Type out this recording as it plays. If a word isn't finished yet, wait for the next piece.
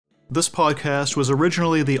This podcast was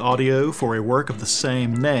originally the audio for a work of the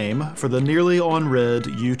same name for the Nearly on Red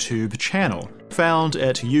YouTube channel, found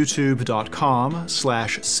at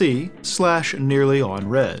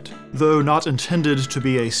youtube.com/c/nearlyonred. Though not intended to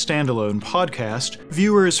be a standalone podcast,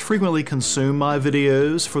 viewers frequently consume my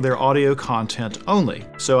videos for their audio content only,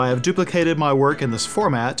 so I have duplicated my work in this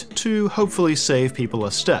format to hopefully save people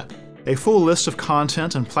a step. A full list of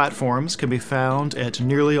content and platforms can be found at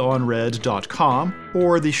nearlyonred.com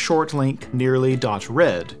or the short link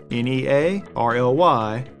nearly.red, nearly.red.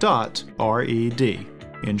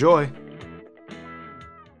 Enjoy!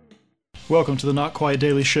 Welcome to the Not Quite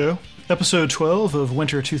Daily Show, episode 12 of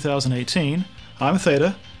winter 2018. I'm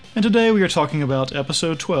Theta, and today we are talking about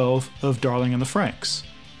episode 12 of Darling in the Franxx.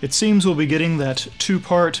 It seems we'll be getting that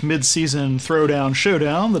two-part mid-season throwdown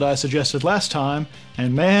showdown that I suggested last time,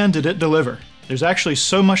 and man did it deliver. There's actually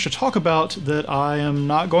so much to talk about that I am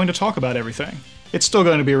not going to talk about everything. It's still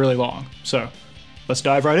going to be really long, so let's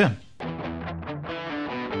dive right in.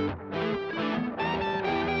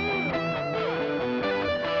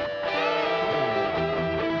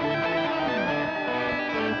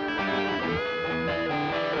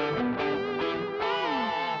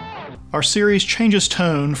 Our series changes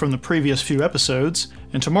tone from the previous few episodes,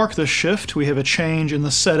 and to mark this shift, we have a change in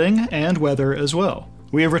the setting and weather as well.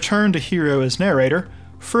 We have returned to Hiro as narrator,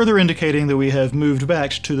 further indicating that we have moved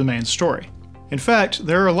back to the main story. In fact,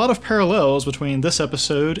 there are a lot of parallels between this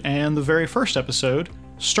episode and the very first episode,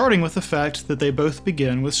 starting with the fact that they both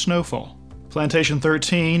begin with snowfall. Plantation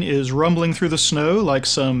 13 is rumbling through the snow like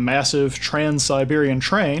some massive trans-Siberian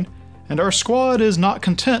train, and our squad is not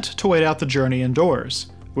content to wait out the journey indoors.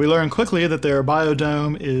 We learn quickly that their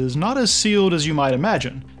biodome is not as sealed as you might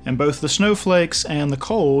imagine, and both the snowflakes and the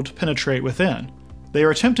cold penetrate within. They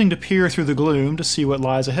are attempting to peer through the gloom to see what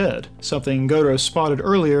lies ahead, something Goro spotted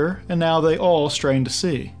earlier, and now they all strain to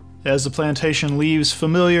see. As the plantation leaves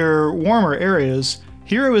familiar, warmer areas,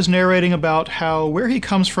 Hiro is narrating about how where he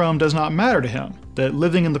comes from does not matter to him, that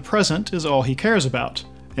living in the present is all he cares about.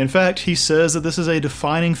 In fact, he says that this is a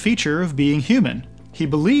defining feature of being human. He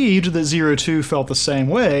believed that Zero Two felt the same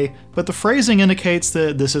way, but the phrasing indicates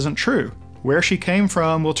that this isn't true. Where she came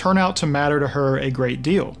from will turn out to matter to her a great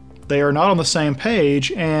deal. They are not on the same page,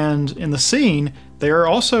 and in the scene, they are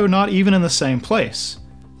also not even in the same place.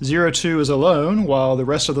 Zero Two is alone, while the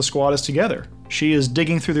rest of the squad is together. She is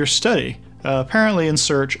digging through their study, apparently in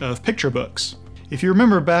search of picture books. If you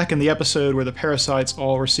remember back in the episode where the parasites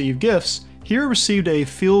all receive gifts, Hiro received a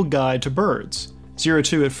field guide to birds. Zero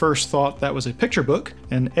Two at first thought that was a picture book,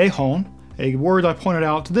 and ehon, a word I pointed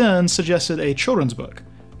out then, suggested a children's book.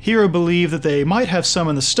 Hiro believed that they might have some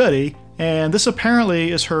in the study, and this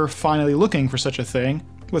apparently is her finally looking for such a thing,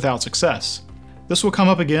 without success. This will come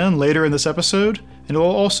up again later in this episode, and it will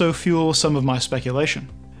also fuel some of my speculation.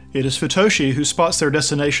 It is Futoshi who spots their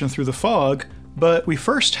destination through the fog, but we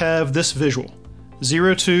first have this visual.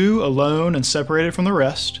 Zero Two alone and separated from the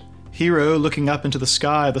rest, Hiro looking up into the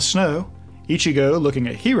sky of the snow, Ichigo looking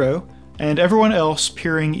at Hiro, and everyone else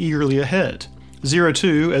peering eagerly ahead. Zero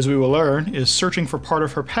Two, as we will learn, is searching for part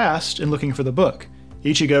of her past and looking for the book.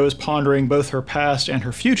 Ichigo is pondering both her past and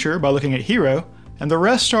her future by looking at Hiro, and the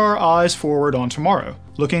rest are eyes forward on tomorrow,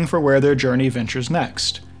 looking for where their journey ventures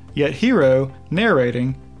next. Yet Hiro,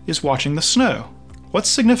 narrating, is watching the snow. What's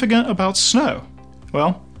significant about snow?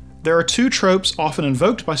 Well, there are two tropes often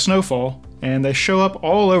invoked by snowfall, and they show up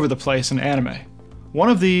all over the place in anime. One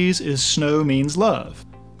of these is snow means love,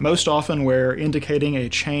 most often where indicating a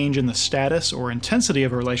change in the status or intensity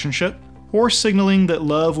of a relationship, or signaling that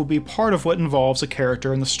love will be part of what involves a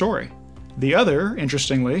character in the story. The other,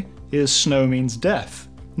 interestingly, is snow means death,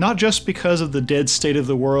 not just because of the dead state of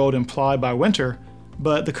the world implied by winter,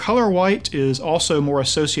 but the color white is also more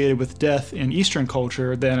associated with death in Eastern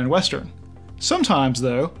culture than in Western. Sometimes,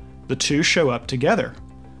 though, the two show up together.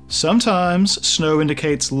 Sometimes snow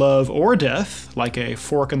indicates love or death, like a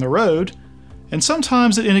fork in the road, and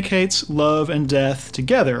sometimes it indicates love and death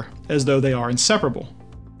together, as though they are inseparable.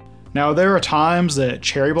 Now, there are times that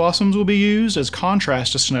cherry blossoms will be used as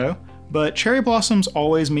contrast to snow, but cherry blossoms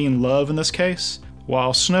always mean love in this case,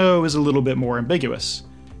 while snow is a little bit more ambiguous.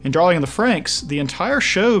 In Darling in the Franxx, the entire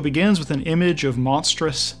show begins with an image of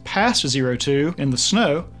monstrous past Zero Two in the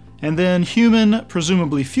snow, and then human,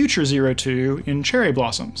 presumably future Zero Two in cherry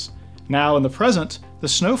blossoms. Now in the present, the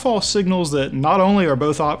snowfall signals that not only are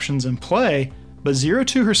both options in play, but Zero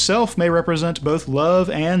Two herself may represent both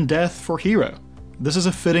love and death for Hiro. This is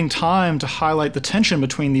a fitting time to highlight the tension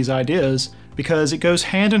between these ideas, because it goes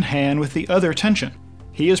hand in hand with the other tension.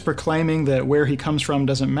 He is proclaiming that where he comes from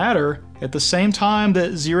doesn't matter, at the same time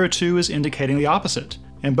that Zero Two is indicating the opposite.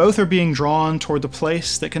 and both are being drawn toward the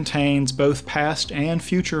place that contains both past and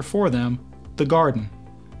future for them, the garden.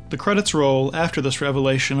 The credits roll after this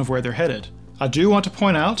revelation of where they're headed. I do want to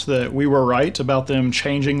point out that we were right about them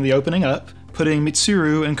changing the opening up, putting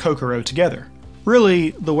Mitsuru and Kokoro together.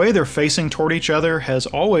 Really, the way they're facing toward each other has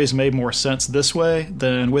always made more sense this way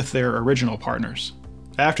than with their original partners.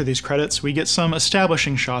 After these credits, we get some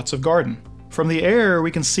establishing shots of garden. From the air,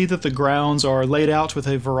 we can see that the grounds are laid out with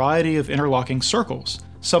a variety of interlocking circles,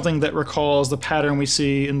 something that recalls the pattern we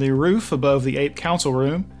see in the roof above the Ape Council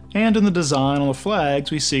Room and in the design on the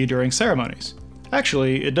flags we see during ceremonies.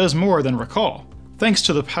 Actually, it does more than recall. Thanks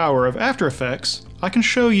to the power of After Effects, I can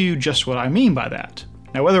show you just what I mean by that.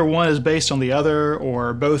 Now, whether one is based on the other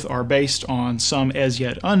or both are based on some as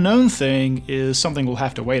yet unknown thing is something we'll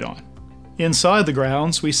have to wait on. Inside the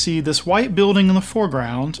grounds, we see this white building in the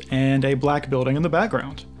foreground and a black building in the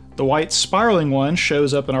background. The white spiraling one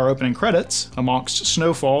shows up in our opening credits, amongst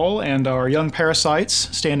snowfall and our young parasites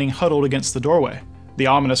standing huddled against the doorway. The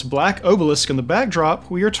ominous black obelisk in the backdrop,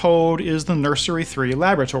 we are told, is the Nursery 3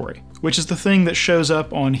 laboratory, which is the thing that shows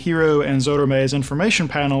up on Hiro and Zotome's information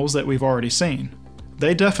panels that we've already seen.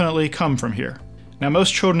 They definitely come from here. Now,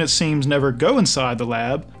 most children, it seems, never go inside the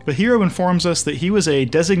lab, but Hiro informs us that he was a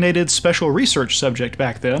designated special research subject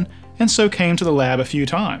back then, and so came to the lab a few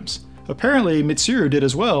times. Apparently, Mitsuru did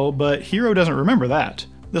as well, but Hiro doesn't remember that.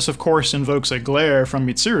 This, of course, invokes a glare from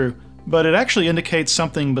Mitsuru, but it actually indicates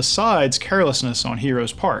something besides carelessness on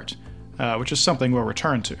Hiro's part, which is something we'll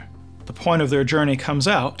return to. The point of their journey comes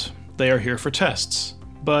out. They are here for tests.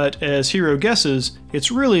 But as Hiro guesses,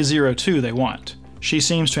 it's really 02 they want. She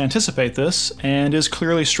seems to anticipate this and is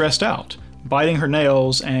clearly stressed out, biting her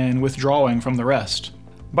nails and withdrawing from the rest.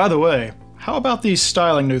 By the way, how about these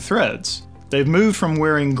styling new threads? They've moved from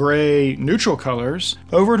wearing gray, neutral colors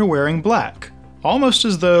over to wearing black, almost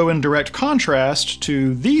as though in direct contrast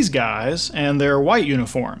to these guys and their white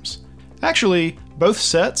uniforms. Actually, both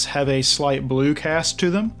sets have a slight blue cast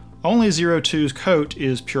to them. Only 02's coat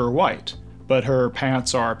is pure white, but her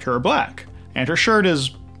pants are pure black, and her shirt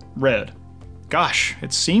is red. Gosh,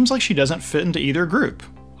 it seems like she doesn't fit into either group.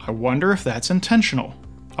 I wonder if that's intentional.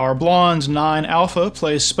 Our blonde 9 Alpha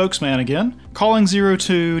plays spokesman again, calling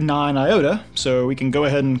 02 9 Iota, so we can go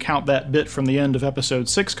ahead and count that bit from the end of episode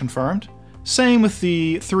 6 confirmed. Same with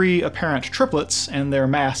the 3 apparent triplets and their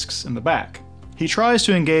masks in the back. He tries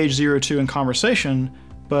to engage 02 in conversation,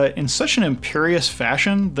 but in such an imperious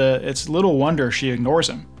fashion that it's little wonder she ignores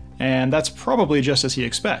him, and that's probably just as he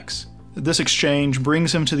expects. This exchange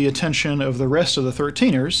brings him to the attention of the rest of the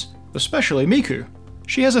 13ers, especially Miku.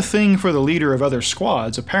 She has a thing for the leader of other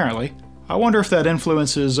squads, apparently. I wonder if that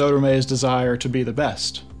influences Zotome's desire to be the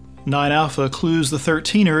best. 9 Alpha clues the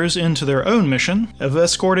 13ers into their own mission of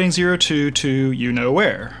escorting 02 to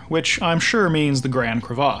you-know-where, which I'm sure means the Grand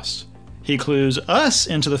Crevasse. He clues us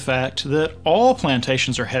into the fact that all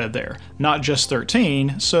plantations are headed there, not just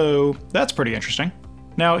 13, so that's pretty interesting.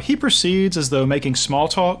 Now, he proceeds as though making small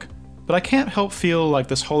talk, but I can't help feel like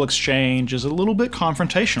this whole exchange is a little bit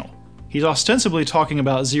confrontational. He's ostensibly talking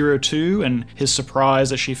about 02 and his surprise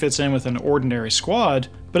that she fits in with an ordinary squad,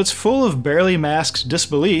 but it's full of barely masked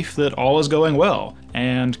disbelief that all is going well,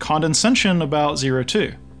 and condescension about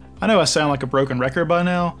 02. I know I sound like a broken record by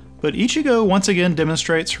now, but Ichigo once again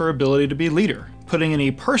demonstrates her ability to be leader, putting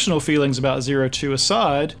any personal feelings about 02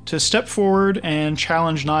 aside to step forward and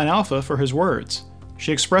challenge 9 Alpha for his words.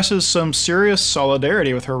 She expresses some serious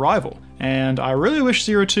solidarity with her rival, and I really wish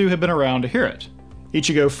 02 had been around to hear it.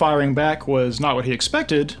 Ichigo firing back was not what he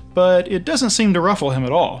expected, but it doesn't seem to ruffle him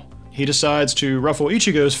at all. He decides to ruffle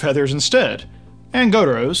Ichigo's feathers instead, and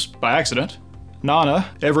Gotoro's, by accident. Nana,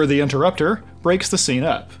 ever the interrupter, breaks the scene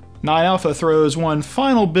up. 9 Alpha throws one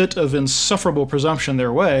final bit of insufferable presumption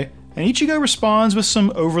their way, and Ichigo responds with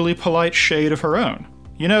some overly polite shade of her own.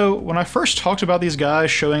 You know, when I first talked about these guys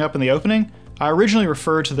showing up in the opening, I originally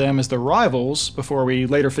referred to them as the rivals before we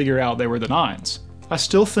later figured out they were the 9s. I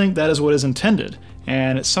still think that is what is intended,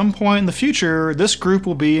 and at some point in the future, this group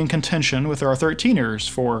will be in contention with our 13ers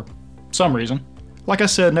for some reason. Like I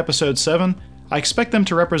said in episode 7, I expect them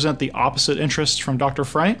to represent the opposite interests from Dr.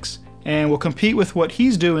 Franks, and will compete with what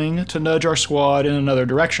he's doing to nudge our squad in another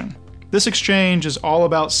direction. This exchange is all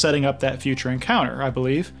about setting up that future encounter, I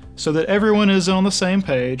believe, so that everyone is on the same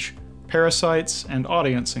page, parasites and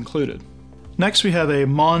audience included. Next, we have a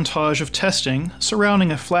montage of testing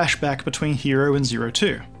surrounding a flashback between Hiro and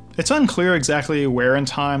 02. It's unclear exactly where in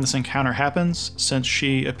time this encounter happens, since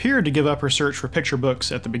she appeared to give up her search for picture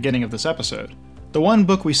books at the beginning of this episode. The one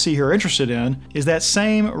book we see her interested in is that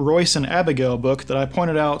same Royce and Abigail book that I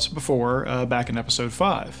pointed out before back in episode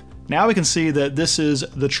 5. Now we can see that this is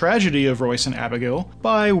The Tragedy of Royce and Abigail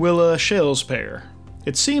by Willa Shakespeare.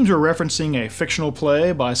 It seems we're referencing a fictional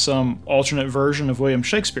play by some alternate version of William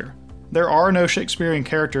Shakespeare. There are no Shakespearean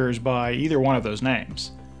characters by either one of those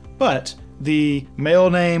names. But the male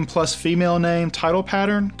name plus female name title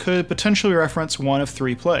pattern could potentially reference one of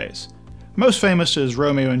three plays. Most famous is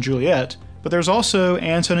Romeo and Juliet, but there's also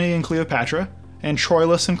Antony and Cleopatra, and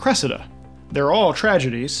Troilus and Cressida. They're all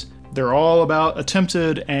tragedies. They're all about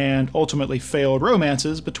attempted and ultimately failed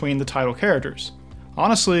romances between the title characters.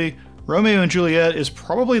 Honestly, Romeo and Juliet is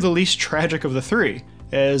probably the least tragic of the three,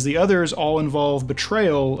 as the others all involve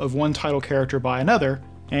betrayal of one title character by another,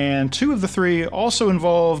 and two of the three also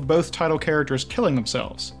involve both title characters killing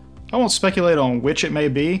themselves. I won't speculate on which it may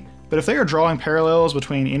be, but if they are drawing parallels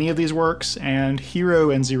between any of these works and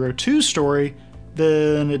Hiro and Zero Two's story,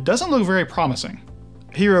 then it doesn't look very promising.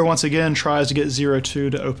 Hiro once again tries to get Zero Two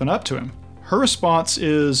to open up to him. Her response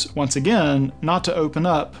is, once again, not to open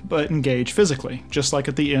up, but engage physically, just like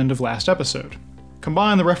at the end of last episode.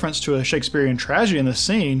 Combine the reference to a Shakespearean tragedy in this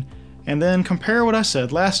scene, and then compare what I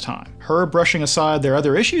said last time. Her brushing aside their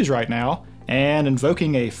other issues right now, and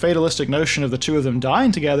invoking a fatalistic notion of the two of them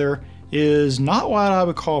dying together, is not what I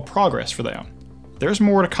would call progress for them. There's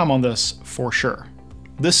more to come on this, for sure.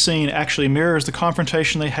 This scene actually mirrors the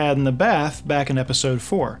confrontation they had in the bath back in episode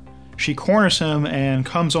 4. She corners him and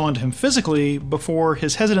comes on to him physically before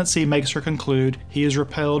his hesitancy makes her conclude he is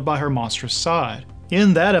repelled by her monstrous side.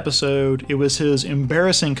 In that episode, it was his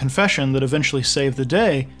embarrassing confession that eventually saved the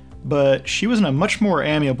day, but she was in a much more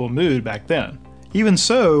amiable mood back then. Even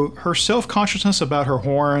so, her self-consciousness about her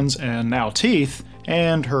horns and now teeth,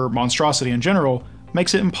 and her monstrosity in general,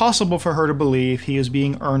 makes it impossible for her to believe he is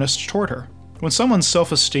being earnest toward her. When someone's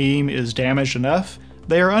self-esteem is damaged enough,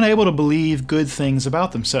 they are unable to believe good things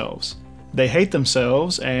about themselves. They hate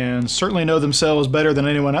themselves and certainly know themselves better than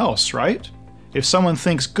anyone else, right? If someone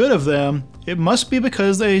thinks good of them, it must be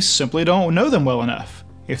because they simply don't know them well enough.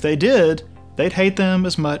 If they did, they'd hate them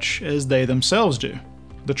as much as they themselves do.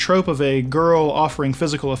 The trope of a girl offering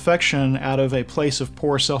physical affection out of a place of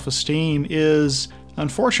poor self-esteem is,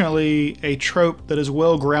 unfortunately, a trope that is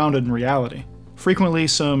well grounded in reality. Frequently,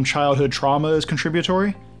 some childhood trauma is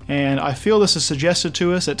contributory, and I feel this is suggested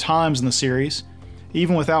to us at times in the series.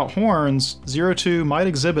 Even without horns, Zero Two might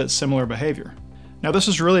exhibit similar behavior. Now, this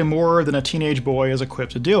is really more than a teenage boy is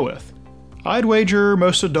equipped to deal with. I'd wager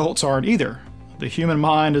most adults aren't either. The human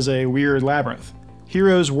mind is a weird labyrinth.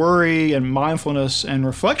 Hiro's worry and mindfulness and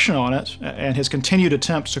reflection on it, and his continued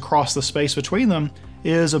attempts to cross the space between them,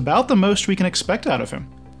 is about the most we can expect out of him.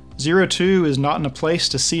 Zero Two is not in a place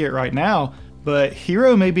to see it right now, but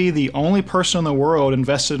Hiro may be the only person in the world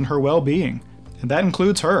invested in her well-being, and that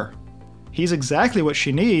includes her. He's exactly what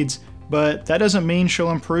she needs, but that doesn't mean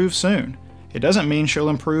she'll improve soon. It doesn't mean she'll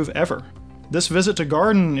improve ever. This visit to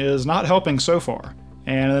Garden is not helping so far,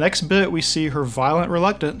 and in the next bit we see her violent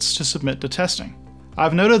reluctance to submit to testing.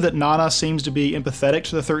 I've noted that Nana seems to be empathetic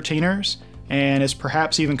to the 13ers, and is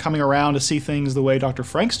perhaps even coming around to see things the way Dr.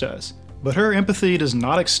 Franks does, but her empathy does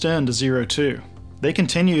not extend to Zero Two. They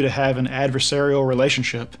continue to have an adversarial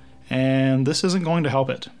relationship, and this isn't going to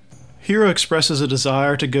help it. Hiro expresses a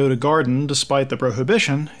desire to go to Garden despite the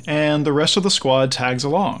prohibition, and the rest of the squad tags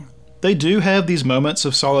along. They do have these moments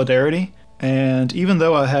of solidarity, and even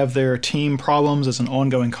though I have their team problems as an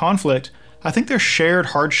ongoing conflict, I think their shared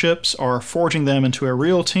hardships are forging them into a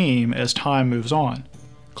real team as time moves on.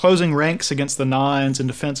 Closing ranks against the Nines in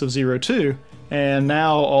defense of Zero Two, and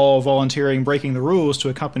now all volunteering breaking the rules to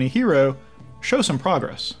accompany Hiro, show some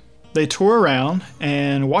progress. They tour around,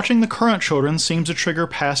 and watching the current children seems to trigger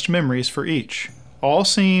past memories for each. All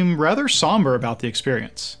seem rather somber about the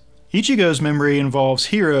experience. Ichigo's memory involves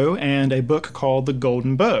Hiro and a book called The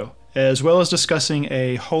Golden Bow, as well as discussing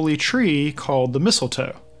a holy tree called the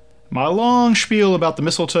mistletoe. My long spiel about the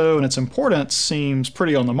mistletoe and its importance seems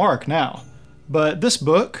pretty on the mark now. But this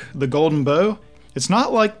book, The Golden Bow, it's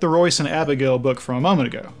not like the Royce and Abigail book from a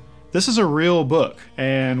moment ago. This is a real book,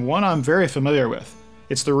 and one I'm very familiar with.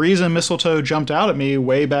 It's the reason mistletoe jumped out at me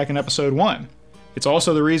way back in episode 1. It's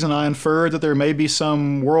also the reason I inferred that there may be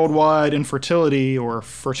some worldwide infertility or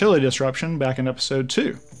fertility disruption back in episode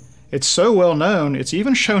 2. It's so well known, it's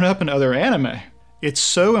even shown up in other anime. It's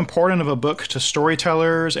so important of a book to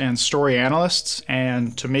storytellers and story analysts,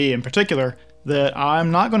 and to me in particular, that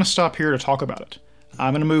I'm not going to stop here to talk about it.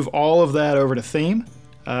 I'm going to move all of that over to theme.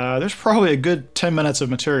 There's probably a good 10 minutes of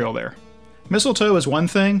material there. Mistletoe is one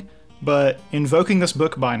thing, but invoking this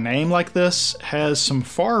book by name like this has some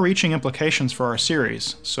far-reaching implications for our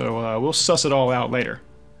series, so we'll suss it all out later.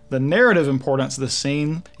 The narrative importance of this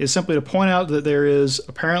scene is simply to point out that there is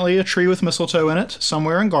apparently a tree with mistletoe in it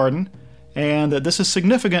somewhere in Garden, and that this is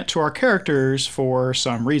significant to our characters for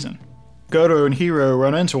some reason. Goto and Hiro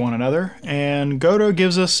run into one another, and Goto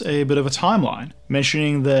gives us a bit of a timeline,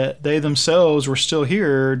 mentioning that they themselves were still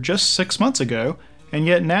here just 6 months ago, and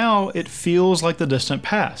yet now it feels like the distant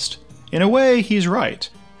past. In a way, he's right.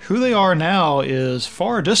 Who they are now is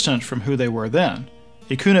far distant from who they were then.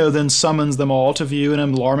 Ikuno then summons them all to view an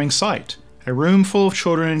alarming sight. A room full of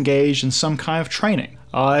children engaged in some kind of training,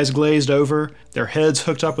 eyes glazed over, their heads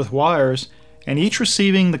hooked up with wires, and each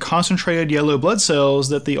receiving the concentrated yellow blood cells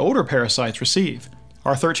that the older parasites receive.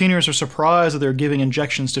 Our 13ers are surprised that they're giving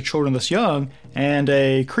injections to children this young, and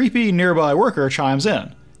a creepy nearby worker chimes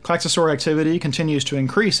in. Klaxosaur activity continues to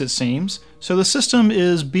increase, it seems, so the system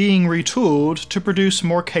is being retooled to produce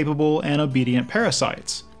more capable and obedient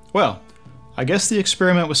parasites. Well, I guess the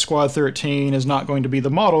experiment with Squad 13 is not going to be the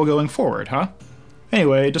model going forward, huh?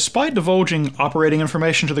 Anyway, despite divulging operating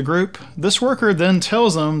information to the group, this worker then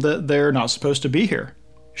tells them that they're not supposed to be here.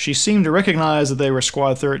 She seemed to recognize that they were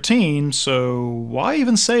Squad 13, so why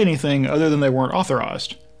even say anything other than they weren't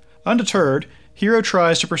authorized? Undeterred, Hiro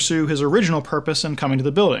tries to pursue his original purpose in coming to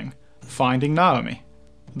the building, finding Naomi.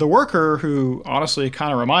 The worker, who honestly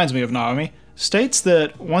kind of reminds me of Naomi, states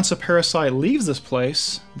that once a parasite leaves this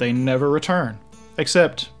place, they never return.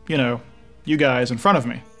 Except, you guys in front of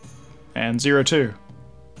me. And 02.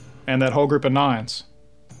 And that whole group of 9s.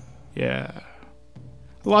 Yeah.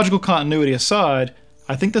 Logical continuity aside,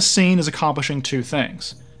 I think the scene is accomplishing two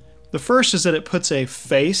things. The first is that it puts a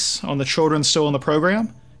face on the children still in the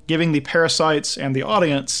program, giving the parasites and the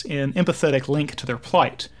audience an empathetic link to their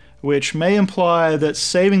plight, which may imply that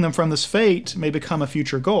saving them from this fate may become a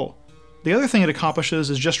future goal. The other thing it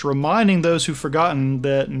accomplishes is just reminding those who've forgotten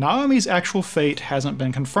that Naomi's actual fate hasn't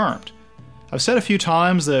been confirmed. I've said a few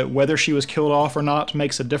times that whether she was killed off or not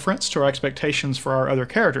makes a difference to our expectations for our other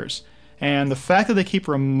characters, and the fact that they keep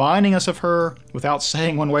reminding us of her without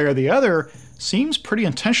saying one way or the other seems pretty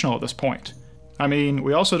intentional at this point. I mean,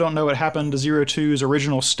 we also don't know what happened to 02's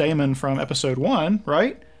original Stamen from episode 1,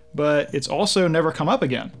 right? But it's also never come up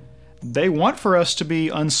again. They want for us to be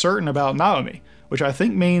uncertain about Naomi, which I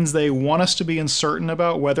think means they want us to be uncertain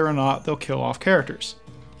about whether or not they'll kill off characters.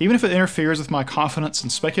 Even if it interferes with my confidence in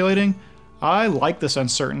speculating, I like this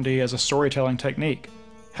uncertainty as a storytelling technique.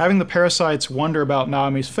 Having the parasites wonder about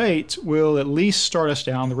Naomi's fate will at least start us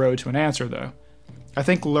down the road to an answer, though. I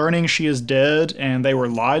think learning she is dead and they were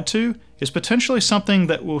lied to is potentially something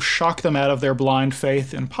that will shock them out of their blind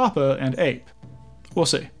faith in Papa and Ape. We'll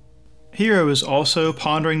see. Hiro is also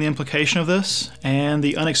pondering the implication of this, and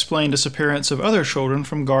the unexplained disappearance of other children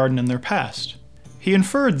from Garden in their past. He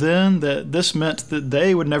inferred then that this meant that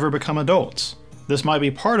they would never become adults. This might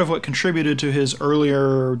be part of what contributed to his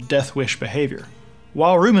earlier death wish behavior.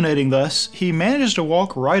 While ruminating thus, he manages to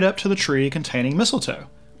walk right up to the tree containing mistletoe.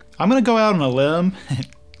 I'm going to go out on a limb.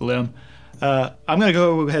 I'm going to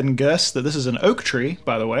go ahead and guess that this is an oak tree,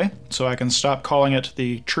 by the way, so I can stop calling it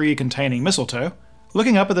the tree containing mistletoe.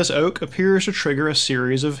 Looking up at this oak appears to trigger a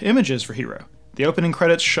series of images for Hiro. The opening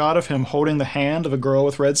credits shot of him holding the hand of a girl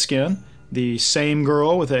with red skin, the same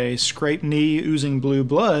girl with a scraped knee oozing blue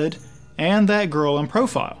blood, and that girl in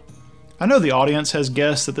profile. I know the audience has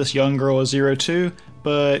guessed that this young girl is 02,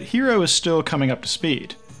 but Hiro is still coming up to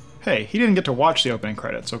speed. Hey, he didn't get to watch the opening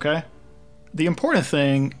credits, okay? The important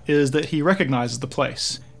thing is that he recognizes the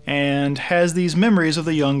place, and has these memories of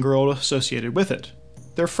the young girl associated with it.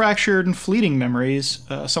 They're fractured and fleeting memories,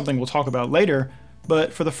 something we'll talk about later,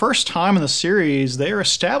 but for the first time in the series, they are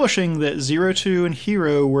establishing that 02 and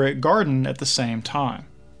Hiro were at Garden at the same time.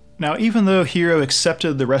 Now, even though Hiro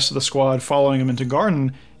accepted the rest of the squad following him into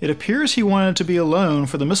Garden, it appears he wanted to be alone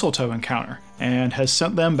for the mistletoe encounter, and has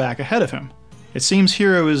sent them back ahead of him. It seems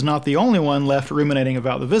Hiro is not the only one left ruminating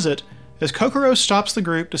about the visit, as Kokoro stops the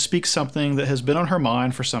group to speak something that has been on her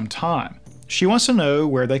mind for some time. She wants to know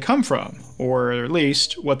where they come from, or at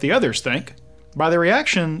least what the others think. By their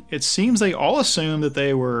reaction, it seems they all assume that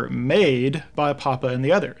they were made by Papa and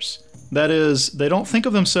the others. That is, they don't think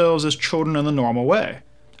of themselves as children in the normal way.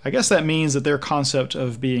 I guess that means that their concept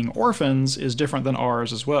of being orphans is different than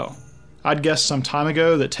ours as well. I'd guessed some time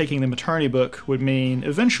ago that taking the maternity book would mean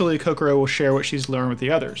eventually Kokoro will share what she's learned with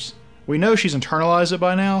the others. We know she's internalized it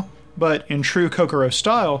by now, but in true Kokoro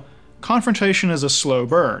style, confrontation is a slow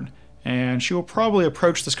burn, and she will probably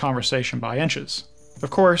approach this conversation by inches. Of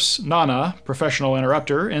course, Nana, professional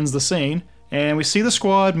interrupter, ends the scene, and we see the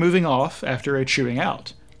squad moving off after a chewing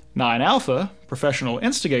out. 9 Alpha, professional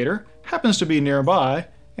instigator, happens to be nearby,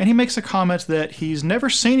 and he makes a comment that he's never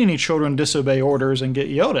seen any children disobey orders and get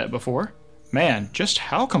yelled at before. Man, just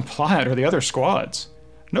how compliant are the other squads?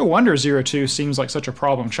 No wonder Zero Two seems like such a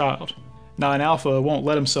problem child. 9 Alpha won't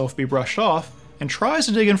let himself be brushed off, and tries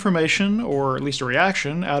to dig information, or at least a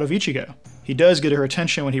reaction, out of Ichigo. He does get her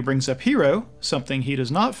attention when he brings up Hiro, something he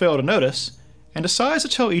does not fail to notice, and decides to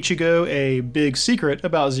tell Ichigo a big secret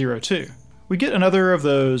about Zero Two. We get another of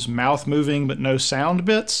those mouth-moving but no sound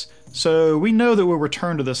bits, so we know that we'll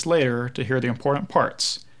return to this later to hear the important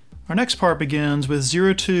parts. Our next part begins with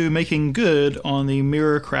Zero Two making good on the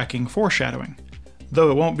mirror-cracking foreshadowing. Though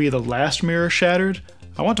it won't be the last mirror shattered,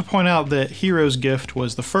 I want to point out that Hiro's gift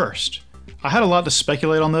was the first. I had a lot to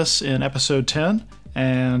speculate on this in episode 10,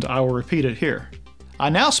 and I will repeat it here. I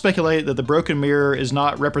now speculate that the broken mirror is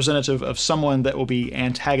not representative of someone that will be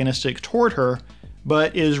antagonistic toward her,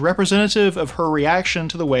 but is representative of her reaction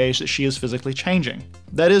to the ways that she is physically changing.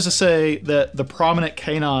 That is to say that the prominent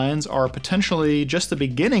canines are potentially just the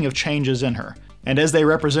beginning of changes in her, and as they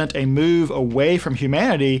represent a move away from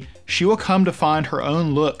humanity, she will come to find her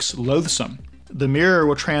own looks loathsome. The mirror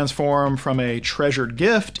will transform from a treasured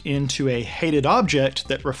gift into a hated object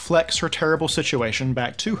that reflects her terrible situation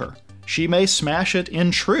back to her. She may smash it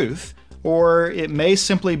in truth, or it may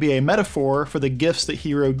simply be a metaphor for the gifts that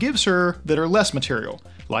Hiro gives her that are less material,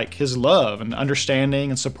 like his love and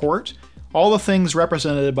understanding and support, all the things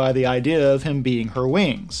represented by the idea of him being her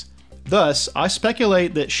wings. Thus, I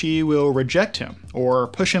speculate that she will reject him, or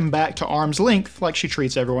push him back to arm's length like she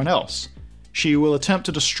treats everyone else. She will attempt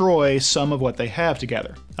to destroy some of what they have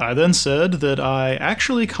together. I then said that I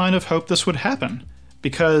actually kind of hoped this would happen,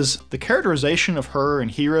 because the characterization of her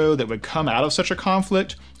and Hiro that would come out of such a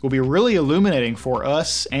conflict will be really illuminating for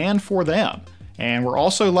us and for them, and we're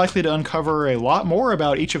also likely to uncover a lot more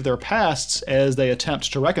about each of their pasts as they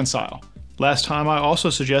attempt to reconcile. Last time I also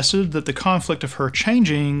suggested that the conflict of her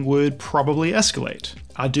changing would probably escalate.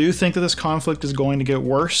 I do think that this conflict is going to get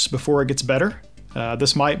worse before it gets better.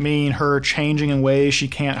 This might mean her changing in ways she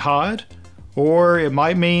can't hide, or it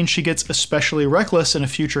might mean she gets especially reckless in a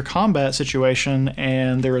future combat situation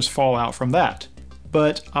and there is fallout from that.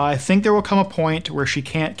 But I think there will come a point where she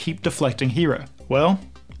can't keep deflecting Hiro. Well,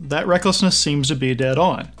 that recklessness seems to be dead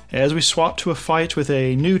on, as we swap to a fight with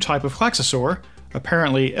a new type of Klaxosaur,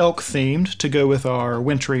 apparently elk-themed to go with our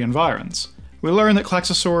wintry environs. We learn that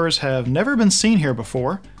Klaxosaurs have never been seen here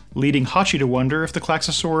before, leading Hachi to wonder if the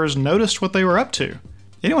Klaxosaurs noticed what they were up to.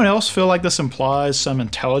 Anyone else feel like this implies some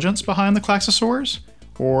intelligence behind the Klaxosaurs?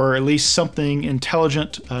 Or at least something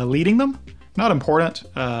intelligent leading them? Not important,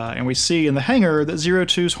 and we see in the hangar that Zero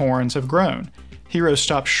Two's horns have grown. Hiro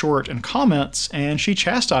stops short and comments, and she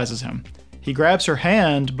chastises him. He grabs her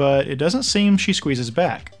hand, but it doesn't seem she squeezes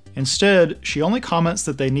back. Instead, she only comments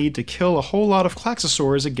that they need to kill a whole lot of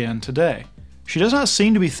Klaxosaurs again today. She does not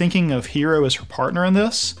seem to be thinking of Hiro as her partner in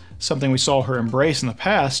this, something we saw her embrace in the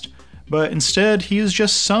past, but instead he is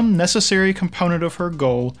just some necessary component of her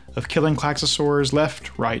goal of killing Klaxosaurs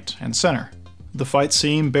left, right, and center. The fight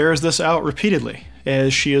scene bears this out repeatedly,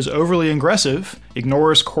 as she is overly aggressive,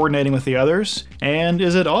 ignores coordinating with the others, and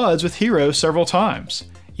is at odds with Hiro several times,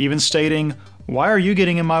 even stating, "Why are you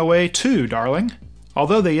getting in my way too, darling?"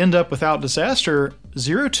 Although they end up without disaster,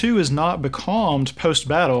 Zero Two is not becalmed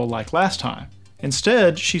post-battle like last time.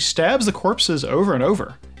 Instead, she stabs the corpses over and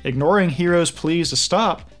over, ignoring Hiro's pleas to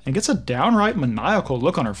stop, and gets a downright maniacal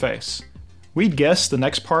look on her face. We'd guessed the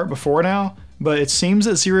next part before now, but it seems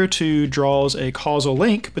that Zero Two draws a causal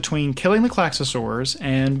link between killing the Klaxosaurs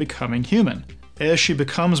and becoming human. As she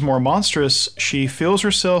becomes more monstrous, she feels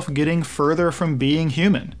herself getting further from being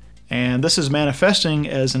human, and this is manifesting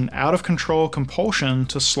as an out-of-control compulsion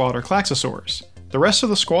to slaughter Klaxosaurs. The rest of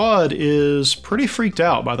the squad is pretty freaked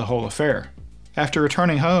out by the whole affair. After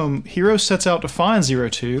returning home, Hiro sets out to find Zero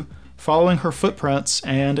Two, following her footprints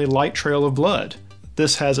and a light trail of blood.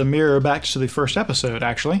 This has a mirror back to the first episode,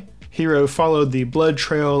 actually. Hiro followed the blood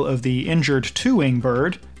trail of the injured two-wing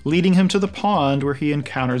bird, leading him to the pond where he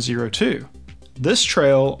encountered Zero Two. This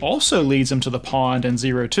trail also leads him to the pond and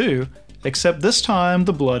Zero Two, except this time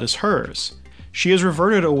the blood is hers. She has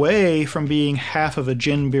reverted away from being half of a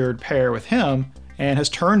Jinbeard pair with him, and has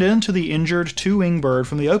turned into the injured two-wing bird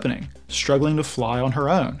from the opening, struggling to fly on her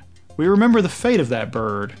own. We remember the fate of that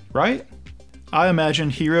bird, right? I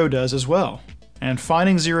imagine Hiro does as well, and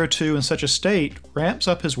finding Zero Two in such a state ramps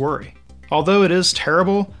up his worry. Although it is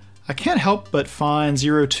terrible, I can't help but find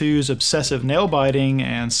Zero Two's obsessive nail-biting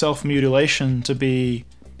and self-mutilation to be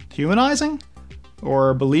humanizing?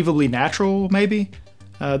 Or believably natural, maybe?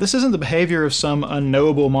 This isn't the behavior of some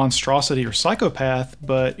unknowable monstrosity or psychopath,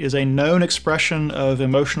 but is a known expression of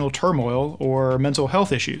emotional turmoil or mental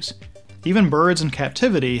health issues. Even birds in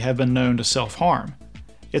captivity have been known to self-harm.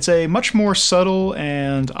 It's a much more subtle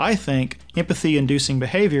and, I think, empathy-inducing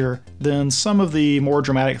behavior than some of the more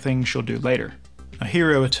dramatic things she'll do later.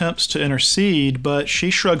 Hiro attempts to intercede, but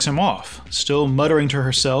she shrugs him off, still muttering to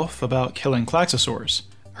herself about killing Klaxosaurs.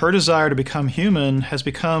 Her desire to become human has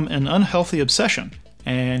become an unhealthy obsession,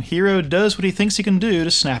 and Hiro does what he thinks he can do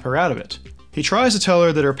to snap her out of it. He tries to tell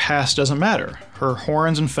her that her past doesn't matter, her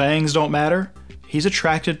horns and fangs don't matter. He's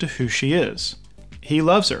attracted to who she is. He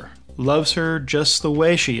loves her just the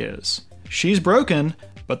way she is. She's broken,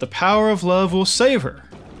 but the power of love will save her.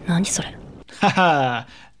 何それ? Haha,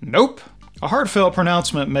 nope. A heartfelt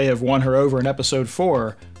pronouncement may have won her over in episode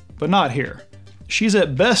 4, but not here. She's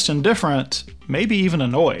at best indifferent, maybe even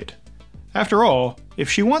annoyed. After all, if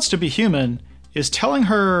she wants to be human, is telling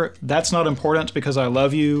her that's not important because I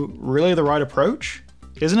love you really the right approach?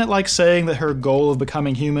 Isn't it like saying that her goal of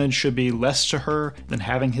becoming human should be less to her than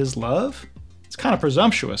having his love? It's kind of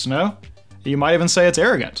presumptuous, no? You might even say it's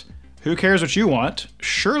arrogant. Who cares what you want?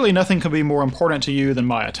 Surely nothing could be more important to you than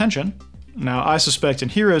my attention. Now, I suspect in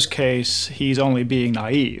Hiro's case, he's only being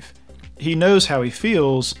naive. He knows how he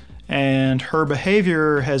feels, and her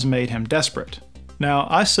behavior has made him desperate. Now,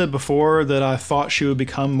 I said before that I thought she would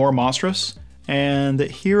become more monstrous, and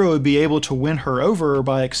that Hiro would be able to win her over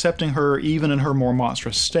by accepting her even in her more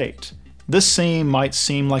monstrous state. This scene might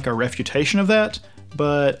seem like a refutation of that,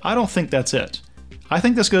 but I don't think that's it. I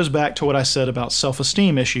think this goes back to what I said about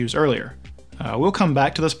self-esteem issues earlier. We'll come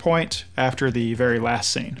back to this point after the very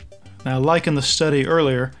last scene. Now, like in the study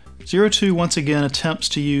earlier, Zero Two once again attempts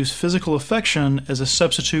to use physical affection as a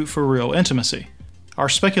substitute for real intimacy. Our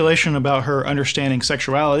speculation about her understanding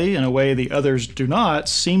sexuality in a way the others do not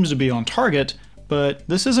seems to be on target, but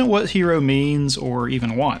this isn't what Hiro means or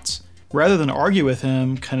even wants. Rather than argue with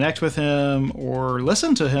him, connect with him, or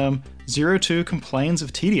listen to him, Zero Two complains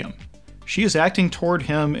of tedium. She is acting toward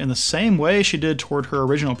him in the same way she did toward her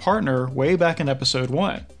original partner way back in episode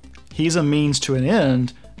 1. He's a means to an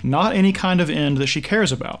end, not any kind of end that she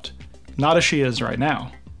cares about. Not as she is right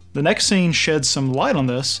now. The next scene sheds some light on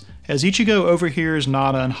this, as Ichigo overhears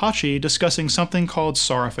Nana and Hachi discussing something called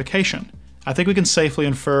sarification. I think we can safely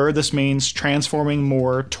infer this means transforming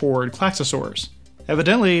more toward Klaxosaurs.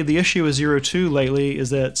 Evidently, the issue with Zero Two lately is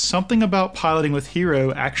that something about piloting with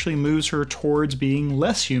Hiro actually moves her towards being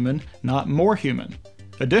less human, not more human.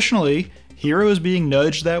 Additionally, Hiro is being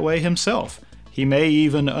nudged that way himself. He may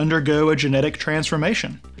even undergo a genetic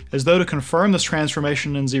transformation. As though to confirm this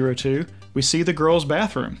transformation in Zero Two, we see the girl's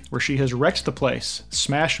bathroom, where she has wrecked the place,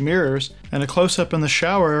 smashed mirrors, and a close-up in the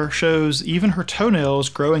shower shows even her toenails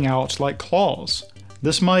growing out like claws.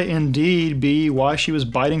 This might indeed be why she was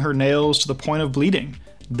biting her nails to the point of bleeding.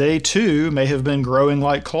 They too may have been growing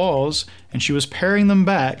like claws, and she was paring them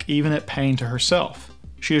back even at pain to herself.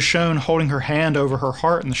 She is shown holding her hand over her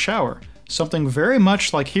heart in the shower, something very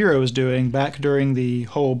much like Hiro was doing back during the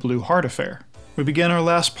whole Blue Heart affair. We begin our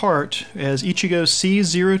last part as Ichigo sees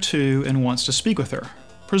Zero Two and wants to speak with her,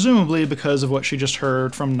 presumably because of what she just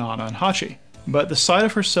heard from Nana and Hachi. But the sight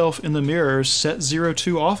of herself in the mirrors sets Zero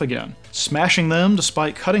Two off again, smashing them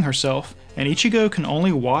despite cutting herself, and Ichigo can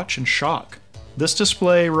only watch in shock. This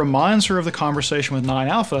display reminds her of the conversation with 9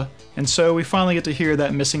 Alpha, and so we finally get to hear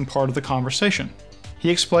that missing part of the conversation. He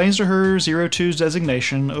explains to her Zero Two's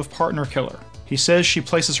designation of partner killer. He says she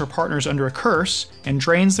places her partners under a curse and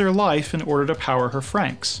drains their life in order to power her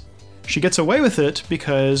Franxx. She gets away with it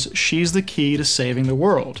because she's the key to saving the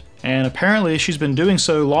world, and apparently she's been doing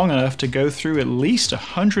so long enough to go through at least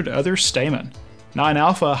 100 other Stamen. 9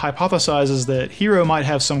 Alpha hypothesizes that Hiro might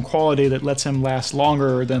have some quality that lets him last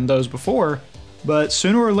longer than those before, but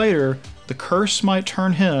sooner or later, the curse might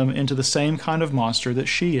turn him into the same kind of monster that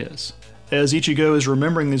she is. As Ichigo is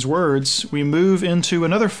remembering these words, we move into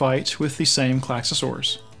another fight with the same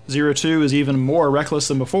Klaxosaurs. Zero Two is even more reckless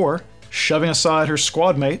than before, shoving aside her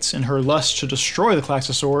squad mates in her lust to destroy the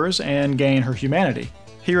Klaxosaurs and gain her humanity.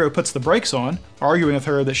 Hiro puts the brakes on, arguing with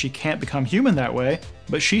her that she can't become human that way,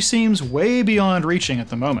 but she seems way beyond reaching at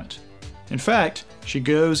the moment. In fact, she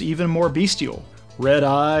goes even more bestial,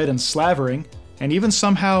 red-eyed and slavering, and even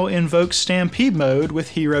somehow invokes Stampede mode with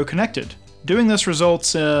Hiro connected. Doing this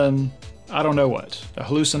results in, I don't know what, a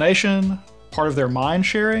hallucination? Part of their mind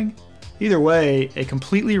sharing? Either way, a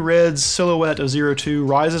completely red silhouette of Zero Two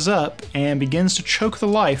rises up and begins to choke the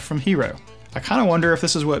life from Hiro. I kinda wonder if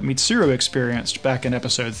this is what Mitsuru experienced back in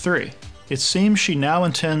episode 3. It seems she now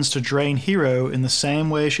intends to drain Hiro in the same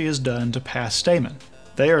way she has done to past Stamen.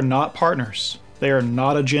 They are not partners. They are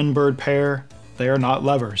not a Jinbird pair. They are not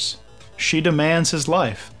lovers. She demands his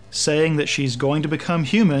life, saying that she's going to become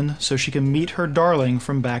human so she can meet her darling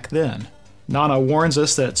from back then. Nana warns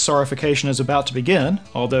us that sarification is about to begin,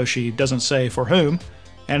 although she doesn't say for whom,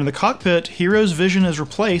 And in the cockpit, Hiro's vision is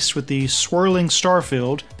replaced with the swirling star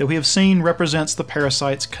field that we have seen represents the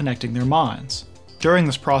parasites connecting their minds. During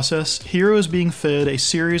this process, Hiro is being fed a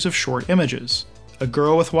series of short images. A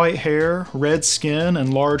girl with white hair, red skin,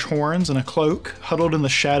 and large horns in a cloak huddled in the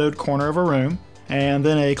shadowed corner of a room, and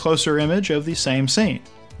then a closer image of the same scene.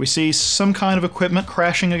 We see some kind of equipment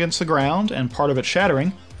crashing against the ground and part of it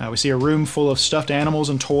shattering. We see a room full of stuffed animals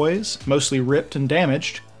and toys, mostly ripped and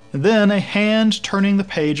damaged. And then a hand turning the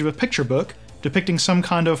page of a picture book depicting some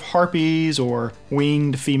kind of harpies or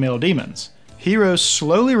winged female demons. Hiro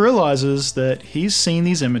slowly realizes that he's seen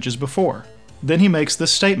these images before. Then he makes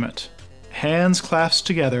this statement, hands clasped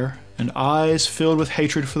together and eyes filled with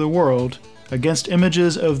hatred for the world, against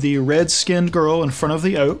images of the red-skinned girl in front of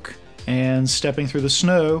the oak, and stepping through the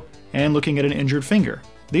snow, and looking at an injured finger.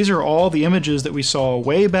 These are all the images that we saw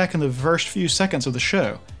way back in the first few seconds of the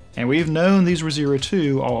show, and we've known these were Zero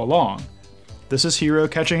Two all along. This is Hiro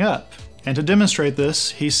catching up, and to demonstrate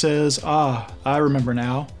this, he says, I remember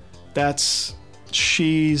now.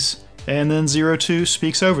 She's... And then Zero Two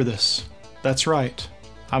speaks over this. That's right.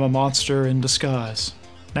 I'm a monster in disguise.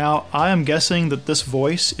 Now, I am guessing that this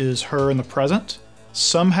voice is her in the present,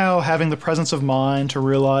 somehow having the presence of mind to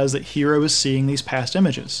realize that Hiro is seeing these past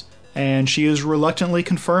images, and she is reluctantly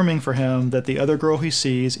confirming for him that the other girl he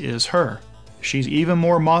sees is her. She's even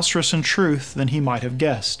more monstrous in truth than he might have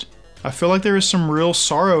guessed. I feel like there is some real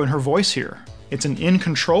sorrow in her voice here. It's an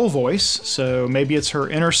in-control voice, so maybe it's her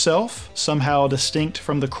inner self, somehow distinct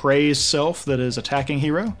from the crazed self that is attacking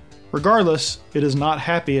Hiro. Regardless, it is not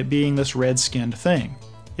happy at being this red-skinned thing.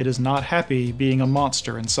 It is not happy being a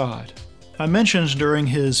monster inside. I mentioned during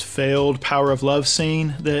his failed Power of Love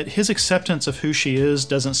scene that his acceptance of who she is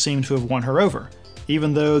doesn't seem to have won her over,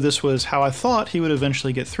 even though this was how I thought he would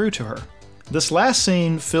eventually get through to her. This last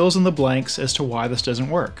scene fills in the blanks as to why this doesn't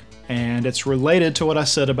work, and it's related to what I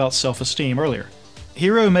said about self-esteem earlier.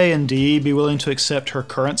 Hiro may indeed be willing to accept her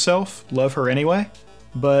current self, love her anyway,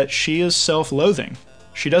 but she is self-loathing.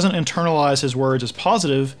 She doesn't internalize his words as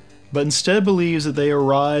positive, but instead believes that they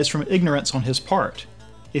arise from ignorance on his part.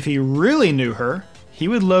 If he really knew her, he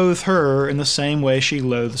would loathe her in the same way she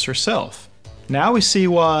loathes herself. Now we see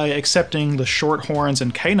why accepting the short horns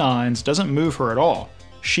and canines doesn't move her at all.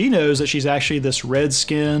 She knows that she's actually this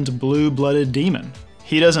red-skinned, blue-blooded demon.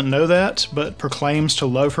 He doesn't know that, but proclaims to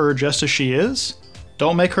love her just as she is?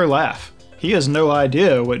 Don't make her laugh. He has no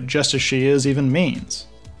idea what just as she is even means.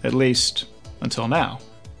 At least, until now.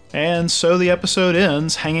 And so the episode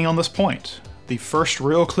ends hanging on this point, the first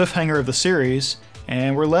real cliffhanger of the series,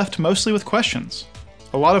 and we're left mostly with questions.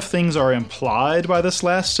 A lot of things are implied by this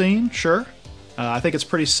last scene, sure. I think it's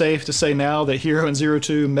pretty safe to say now that Hiro and Zero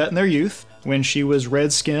Two met in their youth, when she was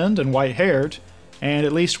red-skinned and white-haired, and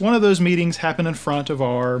at least one of those meetings happened in front of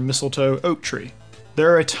our mistletoe oak tree.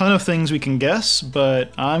 There are a ton of things we can guess,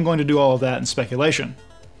 but I'm going to do all of that in speculation.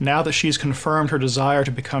 Now that she's confirmed her desire to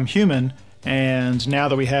become human, and now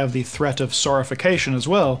that we have the threat of sorification as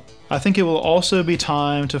well, I think it will also be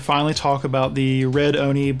time to finally talk about the Red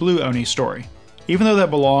Oni, Blue Oni story. Even though that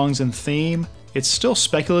belongs in theme, it's still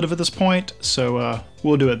speculative at this point, so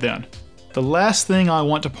we'll do it then. The last thing I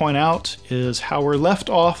want to point out is how we're left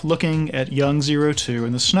off looking at young Zero Two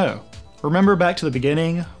in the snow. Remember back to the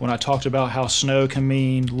beginning when I talked about how snow can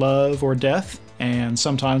mean love or death, and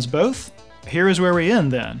sometimes both? Here is where we end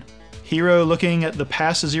then. Hiro looking at the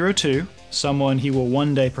past Zero Two, someone he will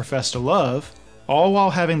one day profess to love, all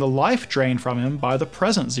while having the life drained from him by the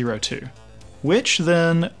present Zero Two. Which,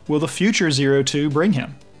 then, will the future Zero Two bring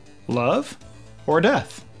him? Love? Or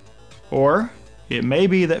death? Or, it may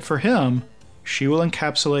be that for him, she will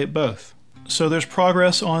encapsulate both. So there's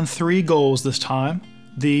progress on 3 goals this time.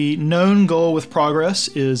 The known goal with progress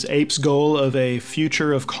is Ape's goal of a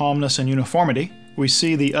future of calmness and uniformity. We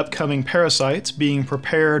see the upcoming parasites being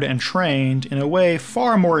prepared and trained in a way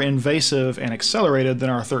far more invasive and accelerated than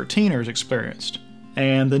our 13ers experienced.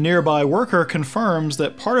 And the nearby worker confirms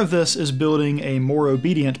that part of this is building a more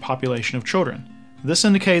obedient population of children. This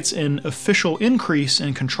indicates an official increase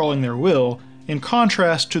in controlling their will, in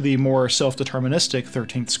contrast to the more self-deterministic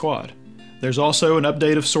 13th Squad. There's also an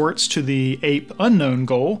update of sorts to the Ape unknown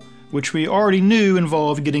goal, which we already knew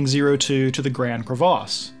involved getting Zero Two to the Grand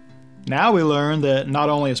Crevasse. Now we learn that not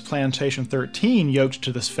only is Plantation 13 yoked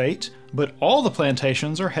to this fate, but all the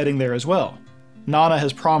plantations are heading there as well. Nana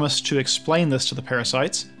has promised to explain this to the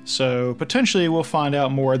parasites, so potentially we'll find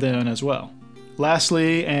out more then as well.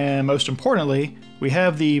 Lastly, and most importantly, we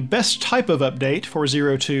have the best type of update for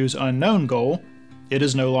Zero Two's unknown goal. It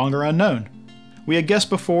is no longer unknown. We had guessed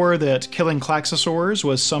before that killing Klaxosaurs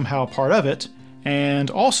was somehow part of it, and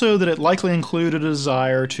also that it likely included a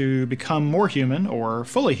desire to become more human or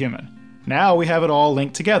fully human. Now we have it all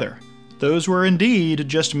linked together. Those were indeed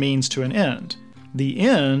just means to an end. The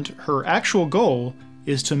end, her actual goal,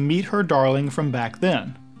 is to meet her darling from back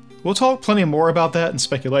then. We'll talk plenty more about that in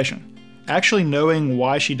speculation. Actually knowing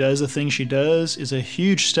why she does the things she does is a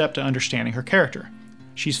huge step to understanding her character.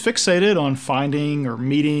 She's fixated on finding or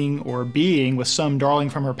meeting or being with some darling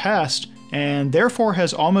from her past, and therefore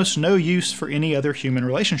has almost no use for any other human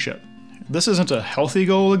relationship. This isn't a healthy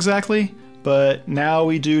goal exactly, but now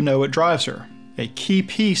we do know what drives her, a key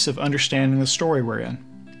piece of understanding the story we're in.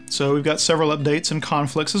 So we've got several updates and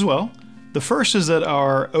conflicts as well. The first is that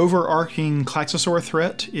our overarching Klaxosaur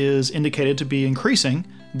threat is indicated to be increasing,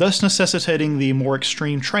 thus necessitating the more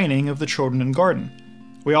extreme training of the children in Garden.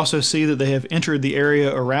 We also see that they have entered the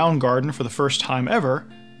area around Garden for the first time ever,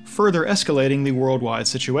 further escalating the worldwide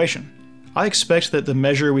situation. I expect that the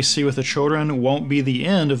measure we see with the children won't be the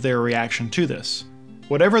end of their reaction to this.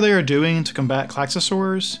 Whatever they are doing to combat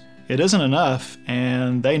Klaxosaurs, it isn't enough,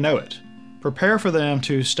 and they know it. Prepare for them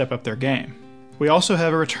to step up their game. We also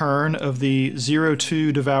have a return of the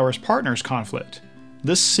 02 Devours Partners conflict.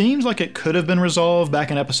 This seems like it could have been resolved back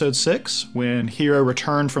in episode 6, when Hiro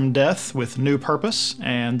returned from death with new purpose,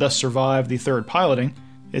 and thus survived the third piloting.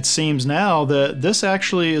 It seems now that this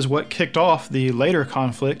actually is what kicked off the later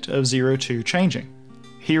conflict of 02 changing.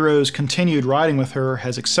 Hiro's continued riding with her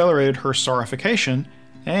has accelerated her sarification,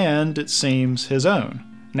 and it seems his own.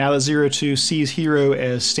 Now that 02 sees Hiro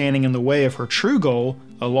as standing in the way of her true goal,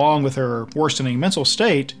 along with her worsening mental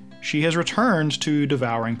state, she has returned to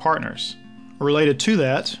devouring partners. Related to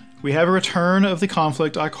that, we have a return of the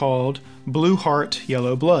conflict I called Blue Heart,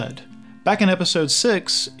 Yellow Blood. Back in episode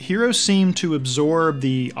 6, Hiro seemed to absorb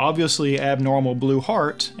the obviously abnormal blue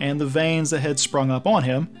heart and the veins that had sprung up on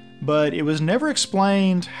him, but it was never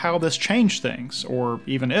explained how this changed things, or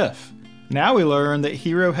even if. Now we learn that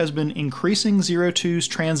Hiro has been increasing 02's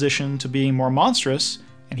transition to being more monstrous,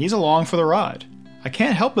 and he's along for the ride. I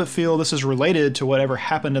can't help but feel this is related to whatever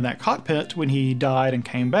happened in that cockpit when he died and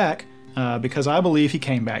came back, because I believe he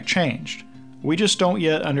came back changed. We just don't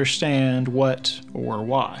yet understand what or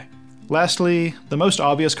why. Lastly, the most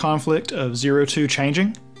obvious conflict of 02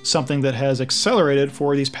 changing, something that has accelerated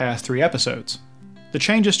for these past 3 episodes. The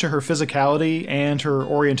changes to her physicality and her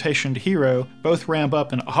orientation to Hiro both ramp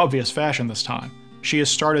up in obvious fashion this time. She has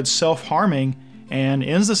started self-harming and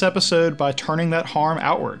ends this episode by turning that harm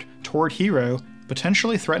outward, toward Hiro,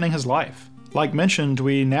 potentially threatening his life. Like mentioned,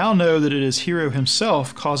 we now know that it is Hiro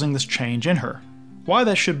himself causing this change in her. Why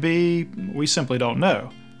that should be, we simply don't know.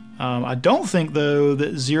 I don't think, though,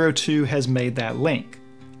 that 02 has made that link.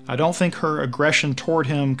 I don't think her aggression toward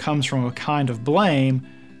him comes from a kind of blame,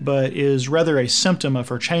 but is rather a symptom of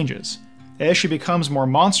her changes. As she becomes more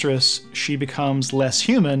monstrous, she becomes less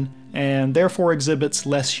human, and therefore exhibits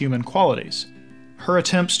less human qualities. Her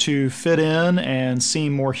attempts to fit in and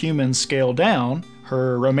seem more human scale down,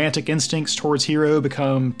 her romantic instincts towards Hiro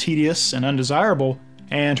become tedious and undesirable,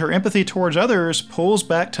 and her empathy towards others pulls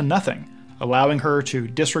back to nothing, allowing her to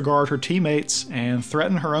disregard her teammates and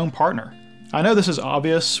threaten her own partner. I know this is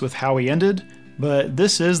obvious with how we ended, but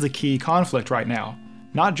this is the key conflict right now.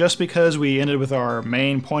 Not just because we ended with our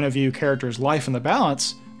main point of view character's life in the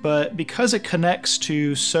balance, but because it connects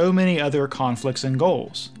to so many other conflicts and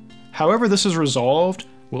goals. However this is resolved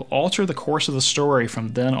will alter the course of the story from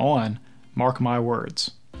then on, mark my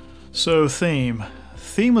words. So theme.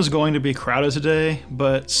 Theme was going to be crowded today,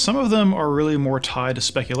 but some of them are really more tied to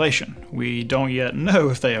speculation. We don't yet know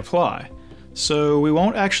if they apply. So we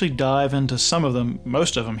won't actually dive into some of them,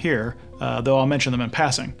 most of them here, though I'll mention them in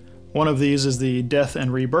passing. One of these is the death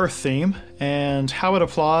and rebirth theme, and how it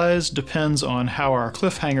applies depends on how our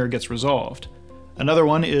cliffhanger gets resolved. Another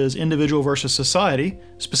one is individual versus society,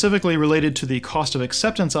 specifically related to the cost of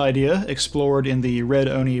acceptance idea explored in the Red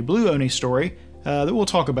Oni, Blue Oni story that we'll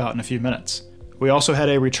talk about in a few minutes. We also had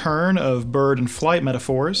a return of bird and flight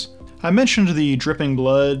metaphors. I mentioned the dripping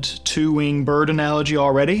blood, two-wing bird analogy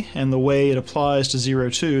already, and the way it applies to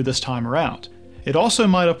 02 this time around. It also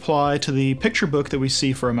might apply to the picture book that we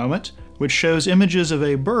see for a moment, which shows images of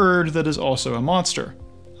a bird that is also a monster.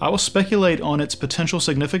 I will speculate on its potential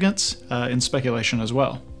significance in speculation as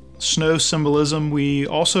well. Snow symbolism we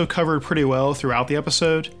also covered pretty well throughout the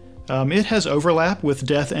episode. It has overlap with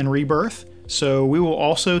death and rebirth, so we will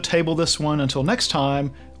also table this one until next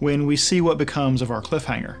time when we see what becomes of our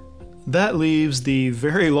cliffhanger. That leaves the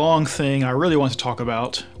very long thing I really want to talk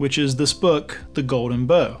about, which is this book, The Golden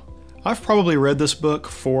Bow. I've probably read this book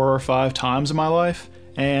 4 or 5 times in my life,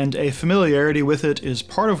 and a familiarity with it is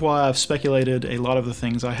part of why I've speculated a lot of the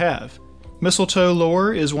things I have. Mistletoe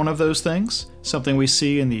lore is one of those things, something we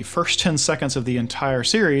see in the first 10 seconds of the entire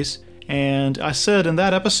series, and I said in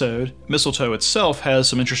that episode, mistletoe itself has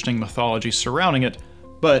some interesting mythology surrounding it,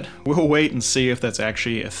 but we'll wait and see if that's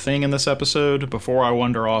actually a thing in this episode before I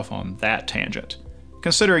wander off on that tangent.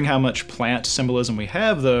 Considering how much plant symbolism we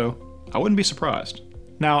have, though, I wouldn't be surprised.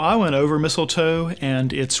 Now, I went over mistletoe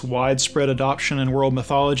and its widespread adoption in world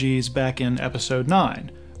mythologies back in episode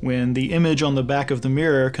 9, when the image on the back of the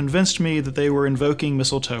mirror convinced me that they were invoking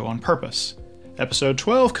mistletoe on purpose. Episode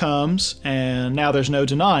 12 comes, and now there's no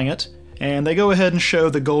denying it, and they go ahead and show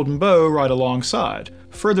the golden bow right alongside,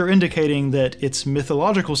 further indicating that its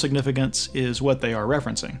mythological significance is what they are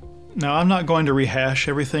referencing. Now, I'm not going to rehash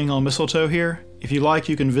everything on mistletoe here. If you like,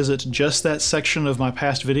 you can visit just that section of my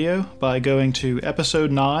past video by going to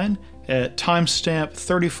episode 9 at timestamp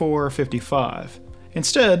 3455.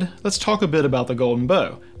 Instead, let's talk a bit about the golden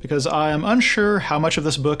bow, because I am unsure how much of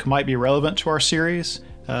this book might be relevant to our series,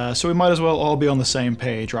 so we might as well all be on the same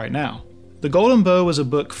page right now. The Golden Bow was a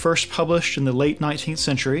book first published in the late 19th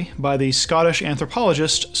century by the Scottish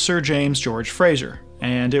anthropologist Sir James George Frazer,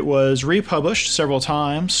 and it was republished several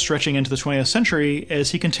times, stretching into the 20th century as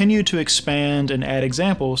he continued to expand and add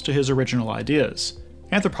examples to his original ideas.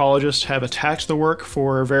 Anthropologists have attacked the work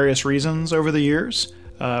for various reasons over the years,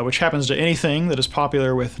 which happens to anything that is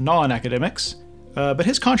popular with non-academics, but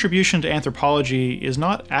his contribution to anthropology is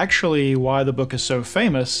not actually why the book is so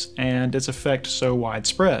famous and its effect so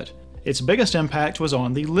widespread. Its biggest impact was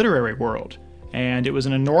on the literary world, and it was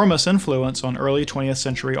an enormous influence on early 20th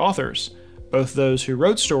century authors, both those who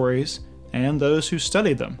wrote stories and those who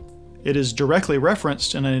studied them. It is directly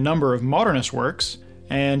referenced in a number of modernist works,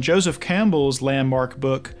 and Joseph Campbell's landmark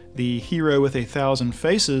book, The Hero with a Thousand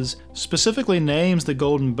Faces, specifically names the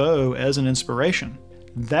golden bow as an inspiration.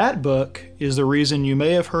 That book is the reason you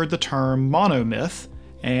may have heard the term monomyth,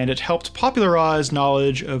 and it helped popularize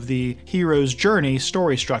knowledge of the hero's journey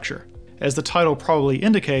story structure. As the title probably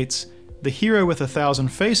indicates, The Hero with a Thousand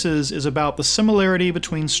Faces is about the similarity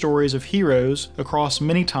between stories of heroes across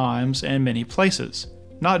many times and many places.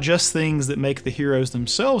 Not just things that make the heroes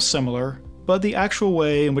themselves similar, but the actual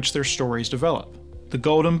way in which their stories develop. The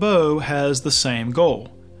Golden Bow has the same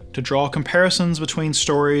goal: to draw comparisons between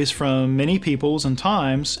stories from many peoples and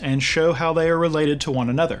times and show how they are related to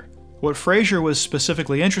one another. What Frazer was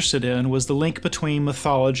specifically interested in was the link between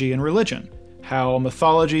mythology and religion, how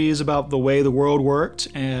mythologies about the way the world worked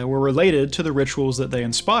were related to the rituals that they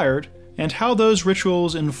inspired, and how those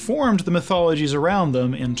rituals informed the mythologies around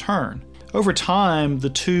them in turn. Over time, the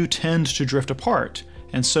two tend to drift apart,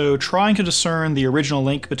 and so trying to discern the original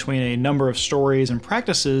link between a number of stories and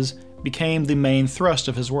practices became the main thrust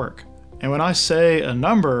of his work. And when I say a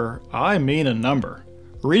number, I mean a number.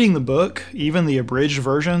 Reading the book, even the abridged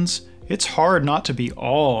versions, it's hard not to be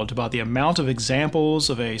awed about the amount of examples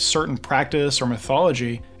of a certain practice or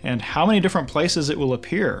mythology and how many different places it will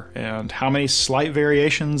appear and how many slight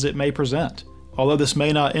variations it may present. Although this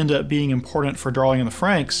may not end up being important for drawing in the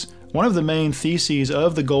Franks, one of the main theses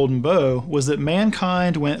of the Golden Bow was that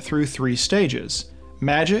mankind went through 3 stages: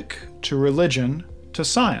 magic, to religion, to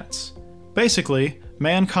science. Basically,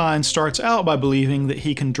 mankind starts out by believing that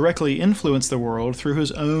he can directly influence the world through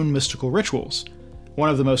his own mystical rituals. One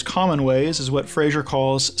of the most common ways is what Frazer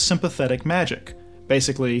calls sympathetic magic,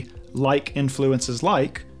 basically like influences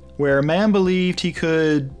like, where man believed he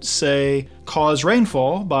could, say, cause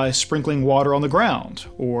rainfall by sprinkling water on the ground,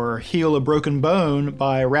 or heal a broken bone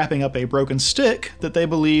by wrapping up a broken stick that they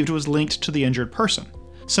believed was linked to the injured person.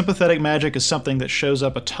 Sympathetic magic is something that shows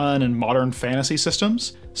up a ton in modern fantasy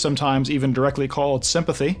systems, sometimes even directly called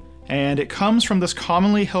sympathy, and it comes from this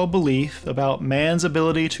commonly held belief about man's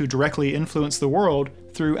ability to directly influence the world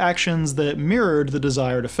through actions that mirrored the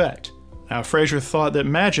desired effect. Now, Frazer thought that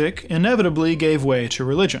magic inevitably gave way to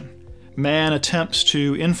religion. Man attempts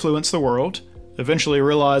to influence the world, eventually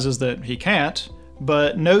realizes that he can't,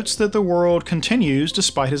 but notes that the world continues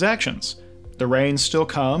despite his actions. The rains still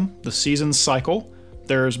come, the seasons cycle,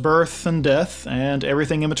 there's birth and death, and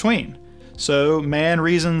everything in between. So man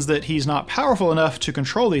reasons that he's not powerful enough to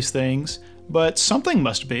control these things, but something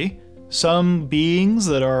must be, some beings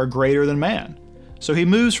that are greater than man. So he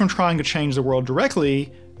moves from trying to change the world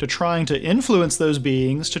directly to trying to influence those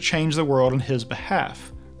beings to change the world on his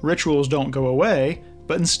behalf. Rituals don't go away,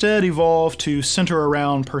 but instead evolve to center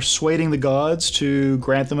around persuading the gods to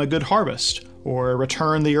grant them a good harvest, or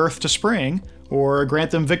return the earth to spring, or grant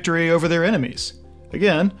them victory over their enemies.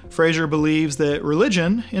 Again, Frazer believes that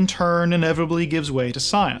religion, in turn, inevitably gives way to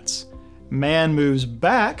science. Man moves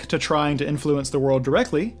back to trying to influence the world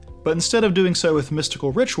directly, but instead of doing so with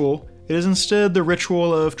mystical ritual, it is instead the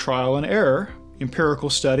ritual of trial and error, empirical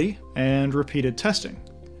study, and repeated testing.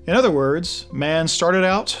 In other words, man started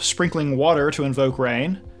out sprinkling water to invoke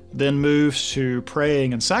rain, then moved to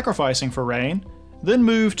praying and sacrificing for rain, then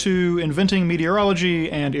moved to inventing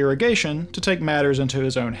meteorology and irrigation to take matters into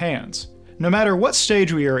his own hands. No matter what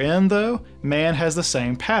stage we are in, though, man has the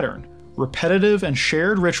same pattern: repetitive and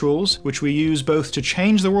shared rituals which we use both to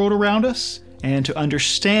change the world around us and to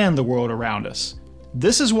understand the world around us.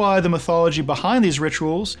 This is why the mythology behind these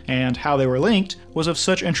rituals and how they were linked was of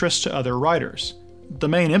such interest to other writers. The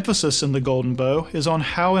main emphasis in The Golden Bow is on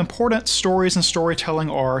how important stories and storytelling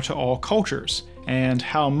are to all cultures, and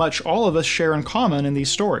how much all of us share in common in these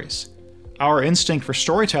stories. Our instinct for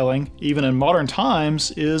storytelling, even in modern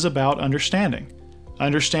times, is about understanding.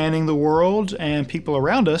 Understanding the world and people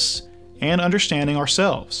around us, and understanding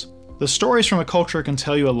ourselves. The stories from a culture can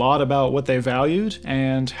tell you a lot about what they valued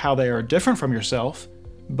and how they are different from yourself,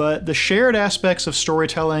 but the shared aspects of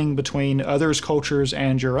storytelling between others' cultures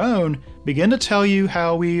and your own begin to tell you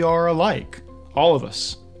how we are alike, all of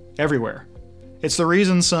us, everywhere. It's the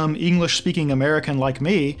reason some English-speaking American like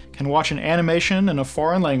me can watch an animation in a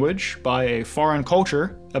foreign language by a foreign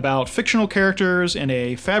culture about fictional characters in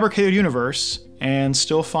a fabricated universe and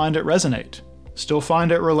still find it resonate, still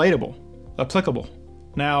find it relatable, applicable.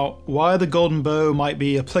 Now, why The Golden Bow might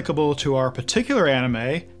be applicable to our particular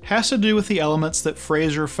anime has to do with the elements that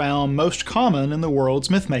Fraser found most common in the world's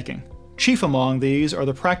mythmaking. Chief among these are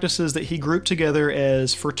the practices that he grouped together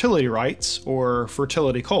as fertility rites, or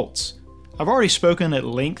fertility cults. I've already spoken at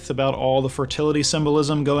length about all the fertility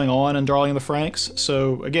symbolism going on in Darling in the Franxx,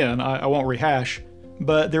 so again, I won't rehash.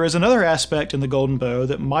 But there is another aspect in The Golden Bow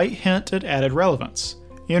that might hint at added relevance.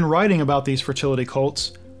 In writing about these fertility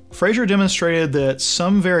cults, Fraser demonstrated that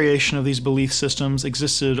some variation of these belief systems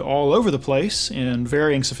existed all over the place in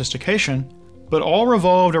varying sophistication, but all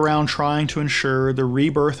revolved around trying to ensure the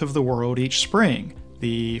rebirth of the world each spring,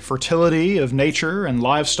 the fertility of nature and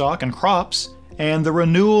livestock and crops, and the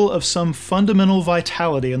renewal of some fundamental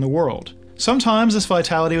vitality in the world. Sometimes this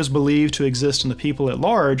vitality was believed to exist in the people at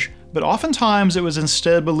large, but oftentimes it was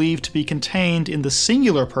instead believed to be contained in the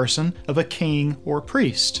singular person of a king or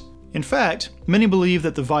priest. In fact, many believe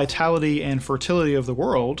that the vitality and fertility of the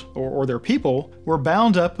world, or their people, were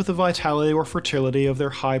bound up with the vitality or fertility of their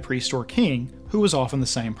high priest or king, who was often the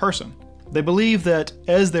same person. They believe that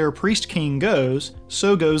as their priest-king goes,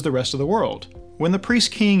 so goes the rest of the world. When the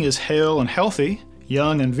priest-king is hale and healthy,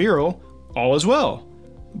 young and virile, all is well.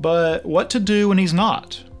 But what to do when he's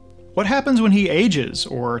not? What happens when he ages,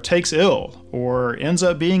 or takes ill, or ends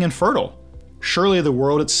up being infertile? Surely the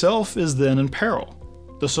world itself is then in peril.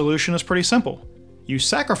 The solution is pretty simple. You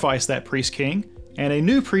sacrifice that priest-king, and a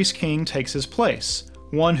new priest-king takes his place,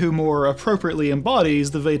 one who more appropriately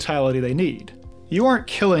embodies the vitality they need. You aren't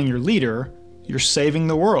killing your leader, you're saving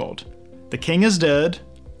the world. The king is dead,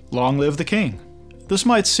 long live the king. This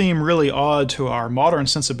might seem really odd to our modern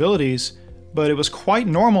sensibilities, but it was quite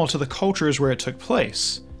normal to the cultures where it took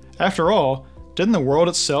place. After all, didn't the world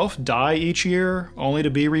itself die each year only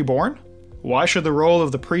to be reborn? Why should the role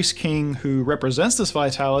of the priest-king who represents this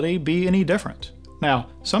vitality be any different? Now,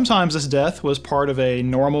 sometimes this death was part of a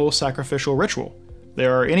normal sacrificial ritual.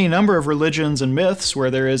 There are any number of religions and myths where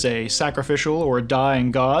there is a sacrificial or dying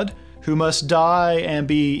god who must die and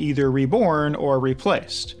be either reborn or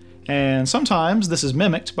replaced. And sometimes this is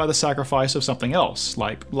mimicked by the sacrifice of something else,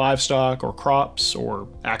 like livestock or crops or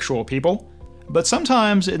actual people. But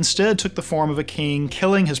sometimes it instead took the form of a king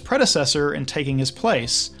killing his predecessor and taking his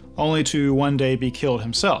place, only to one day be killed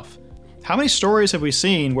himself. How many stories have we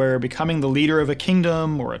seen where becoming the leader of a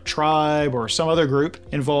kingdom or a tribe or some other group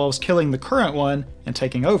involves killing the current one and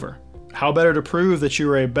taking over? How better to prove that you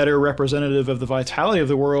are a better representative of the vitality of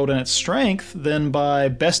the world and its strength than by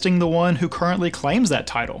besting the one who currently claims that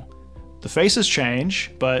title? The faces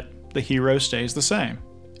change, but the hero stays the same.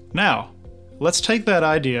 Now, let's take that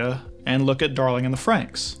idea and look at Darling in the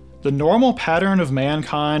Franxx. The normal pattern of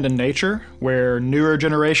mankind and nature, where newer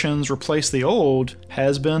generations replace the old,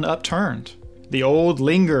 has been upturned. The old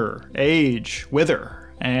linger, age,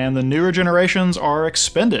 wither, and the newer generations are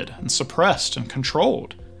expended and suppressed and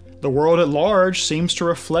controlled. The world at large seems to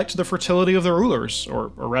reflect the fertility of the rulers, or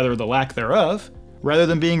rather the lack thereof. Rather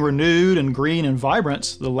than being renewed and green and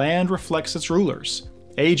vibrant, the land reflects its rulers,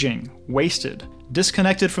 aging, wasted,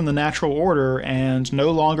 disconnected from the natural order, and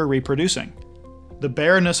no longer reproducing. The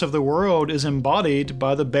barrenness of the world is embodied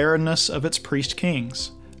by the barrenness of its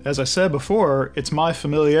priest-kings. As I said before, it's my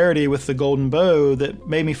familiarity with the Golden Bow that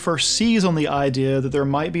made me first seize on the idea that there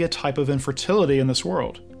might be a type of infertility in this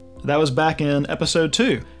world. That was back in episode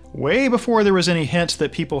 2, way before there was any hint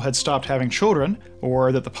that people had stopped having children,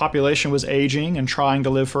 or that the population was aging and trying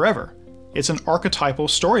to live forever. It's an archetypal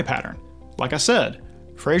story pattern. Like I said,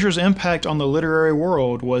 Frasier's impact on the literary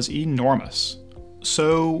world was enormous.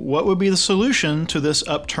 So what would be the solution to this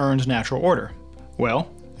upturned natural order?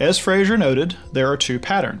 Well, as Frasier noted, there are two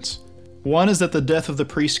patterns. One is that the death of the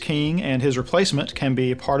priest king and his replacement can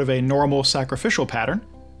be part of a normal sacrificial pattern.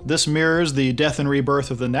 This mirrors the death and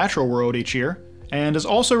rebirth of the natural world each year, and is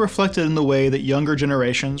also reflected in the way that younger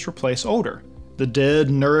generations replace older. The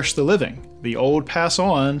dead nourish the living, the old pass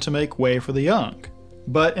on to make way for the young.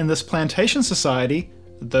 But in this plantation society,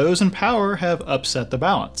 those in power have upset the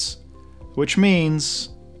balance. Which means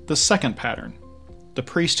the second pattern. The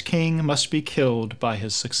priest king must be killed by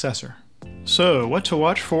his successor. So, what to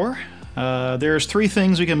watch for? There's 3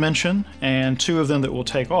 things we can mention, and 2 of them that we'll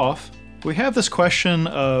take off. We have this question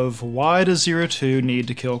of why does Zero Two need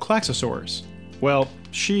to kill Klaxosaurs? Well,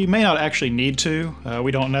 she may not actually need to,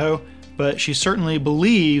 we don't know, but she certainly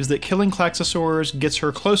believes that killing Klaxosaurs gets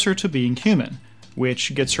her closer to being human,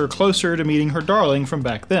 which gets her closer to meeting her darling from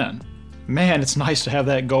back then. Man, it's nice to have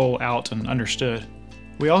that goal out and understood.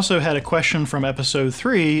 We also had a question from episode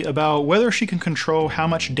 3 about whether she can control how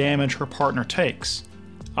much damage her partner takes.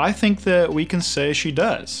 I think that we can say she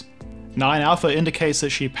does. 9 Alpha indicates that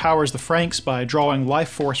she powers the Franxx by drawing life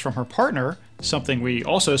force from her partner, something we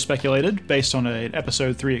also speculated based on an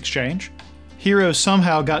episode 3 exchange. Hiro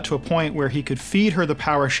somehow got to a point where he could feed her the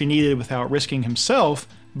power she needed without risking himself,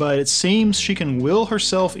 but it seems she can will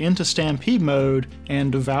herself into Stampede mode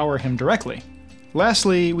and devour him directly.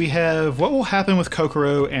 Lastly, we have what will happen with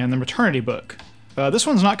Kokoro and the maternity book. This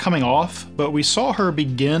one's not coming off, but we saw her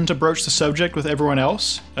begin to broach the subject with everyone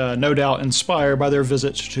else, no doubt inspired by their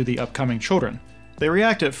visit to the upcoming children. They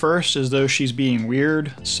react at first as though she's being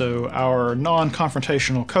weird, so our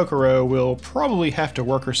non-confrontational Kokoro will probably have to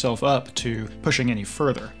work herself up to pushing any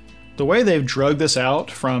further. The way they've drugged this out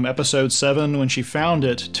from episode 7 when she found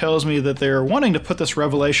it tells me that they're wanting to put this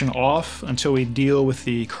revelation off until we deal with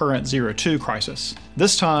the current Zero Two crisis.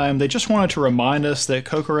 This time, they just wanted to remind us that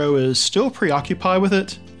Kokoro is still preoccupied with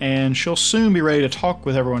it, and she'll soon be ready to talk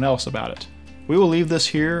with everyone else about it. We will leave this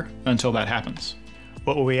here until that happens.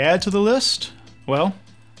 What will we add to the list? Well,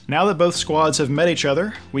 now that both squads have met each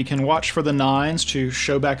other, we can watch for the Nines to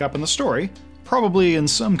show back up in the story, probably in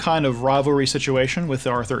some kind of rivalry situation with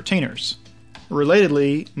our 13ers.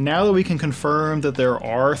 Relatedly, now that we can confirm that there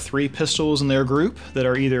are 3 pistols in their group that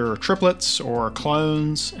are either triplets or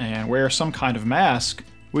clones and wear some kind of mask,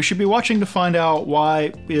 we should be watching to find out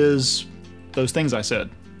why is those things I said.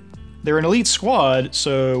 They're an elite squad,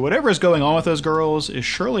 so whatever is going on with those girls is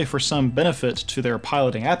surely for some benefit to their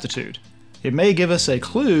piloting aptitude. It may give us a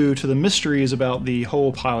clue to the mysteries about the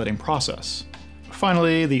whole piloting process.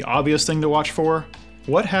 Finally, the obvious thing to watch for: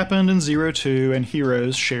 what happened in Zero Two and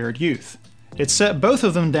Hiro's shared youth. It set both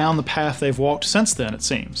of them down the path they've walked since then, it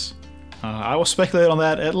seems. I will speculate on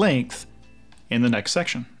that at length in the next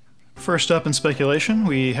section. First up in speculation,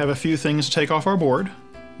 we have a few things to take off our board.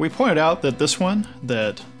 We pointed out that this one,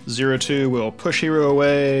 that Zero Two will push Hiro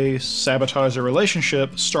away, sabotage their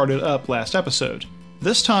relationship, started up last episode.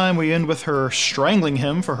 This time we end with her strangling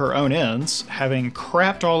him for her own ends, having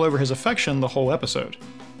crapped all over his affection the whole episode.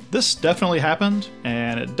 This definitely happened,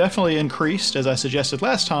 and it definitely increased as I suggested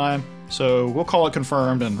last time, so we'll call it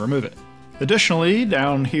confirmed and remove it. Additionally,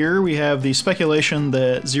 down here we have the speculation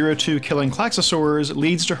that Zero Two killing Klaxosaurs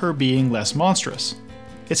leads to her being less monstrous.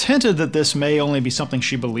 It's hinted that this may only be something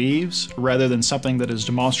she believes, rather than something that is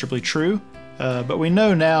demonstrably true, but we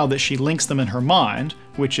know now that she links them in her mind,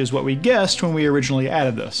 which is what we guessed when we originally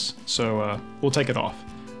added this, so we'll take it off.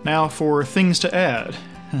 Now for things to add.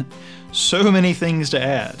 So many things to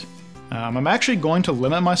add. I'm actually going to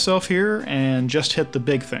limit myself here and just hit the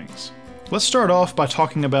big things. Let's start off by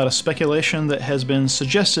talking about a speculation that has been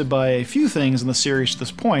suggested by a few things in the series to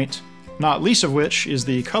this point, not least of which is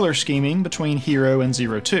the color scheming between Hiro and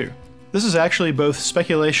Zero Two. This is actually both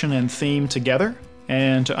speculation and theme together,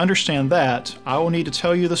 and to understand that, I will need to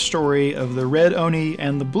tell you the story of the red Oni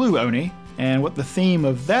and the blue Oni, and what the theme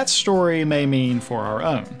of that story may mean for our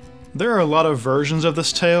own. There are a lot of versions of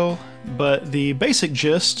this tale, but the basic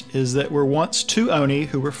gist is that we're once 2 Oni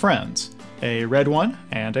who were friends, a red one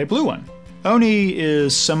and a blue one. Oni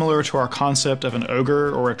is similar to our concept of an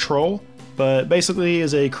ogre or a troll, but basically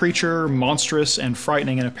is a creature monstrous and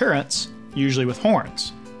frightening in appearance, usually with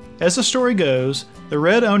horns. As the story goes, the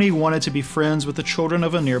red Oni wanted to be friends with the children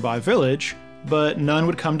of a nearby village, but none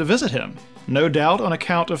would come to visit him, no doubt on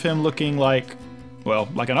account of him looking like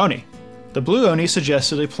an Oni. The blue Oni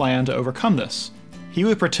suggested a plan to overcome this. He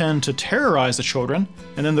would pretend to terrorize the children,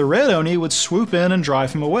 and then the red Oni would swoop in and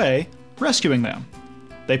drive him away, rescuing them.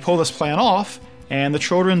 They pull this plan off, and the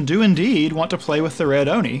children do indeed want to play with the Red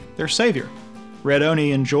Oni, their savior. Red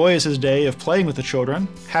Oni enjoys his day of playing with the children,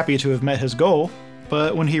 happy to have met his goal,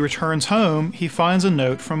 but when he returns home, he finds a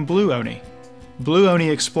note from Blue Oni. Blue Oni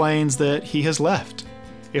explains that he has left.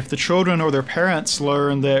 If the children or their parents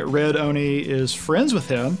learn that Red Oni is friends with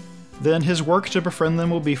him, then his work to befriend them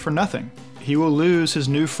will be for nothing. He will lose his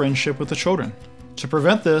new friendship with the children. To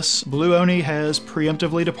prevent this, Blue Oni has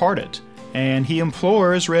preemptively departed, and he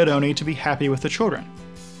implores Red Oni to be happy with the children.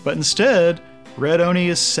 But instead, Red Oni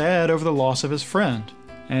is sad over the loss of his friend,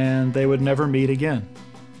 and they would never meet again.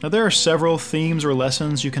 Now, there are several themes or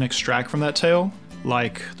lessons you can extract from that tale,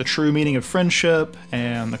 like the true meaning of friendship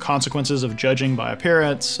and the consequences of judging by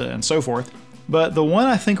appearance and so forth, but the one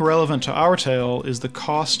I think relevant to our tale is the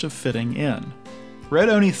cost of fitting in. Red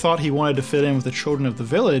Oni thought he wanted to fit in with the children of the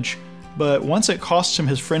village, but once it costs him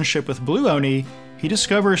his friendship with Blue Oni, he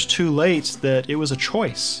discovers too late that it was a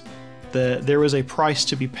choice, that there was a price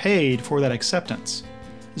to be paid for that acceptance.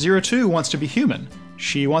 Zero Two wants to be human.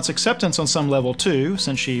 She wants acceptance on some level too,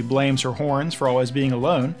 since she blames her horns for always being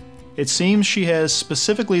alone. It seems she has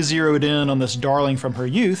specifically zeroed in on this darling from her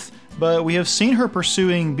youth, but we have seen her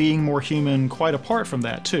pursuing being more human quite apart from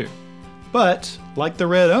that too. But, like the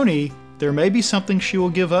Red Oni, there may be something she will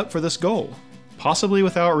give up for this goal, possibly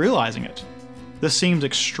without realizing it. This seems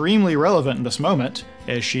extremely relevant in this moment,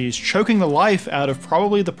 as she's choking the life out of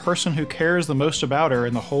probably the person who cares the most about her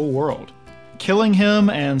in the whole world. Killing him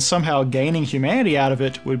and somehow gaining humanity out of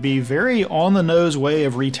it would be a very on-the-nose way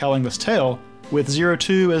of retelling this tale, with Zero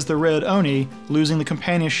Two as the Red Oni losing the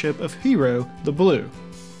companionship of Hiro, the Blue.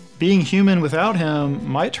 Being human without him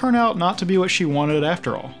might turn out not to be what she wanted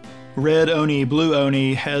after all. Red Oni, Blue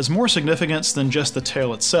Oni has more significance than just the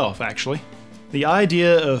tale itself, actually. The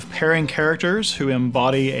idea of pairing characters who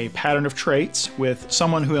embody a pattern of traits with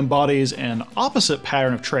someone who embodies an opposite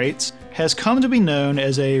pattern of traits has come to be known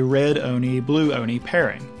as a Red Oni, Blue Oni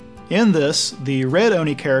pairing. In this, the Red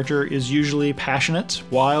Oni character is usually passionate,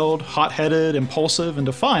 wild, hot-headed, impulsive, and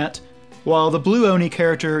defiant, while the Blue Oni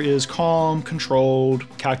character is calm, controlled,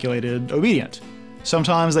 calculated, obedient.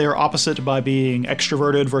 Sometimes they are opposite by being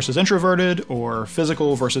extroverted versus introverted, or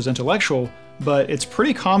physical versus intellectual, but it's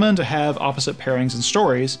pretty common to have opposite pairings in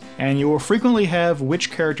stories, and you will frequently have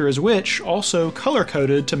which character is which also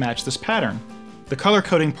color-coded to match this pattern. The color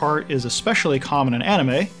coding part is especially common in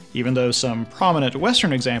anime, even though some prominent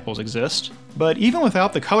Western examples exist, but even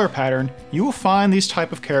without the color pattern, you will find these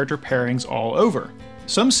type of character pairings all over.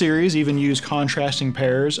 Some series even use contrasting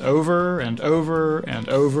pairs over and over and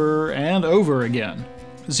over and over again.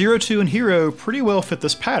 Zero Two and Hiro pretty well fit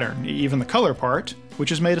this pattern, even the color part,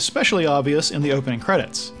 which is made especially obvious in the opening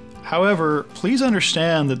credits. However, please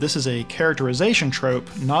understand that this is a characterization trope,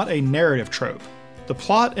 not a narrative trope. The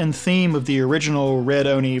plot and theme of the original Red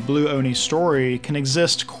Oni, Blue Oni story can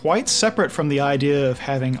exist quite separate from the idea of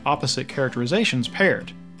having opposite characterizations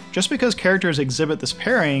paired. Just because characters exhibit this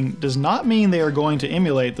pairing does not mean they are going to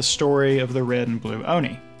emulate the story of the Red and Blue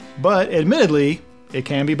Oni. But admittedly, it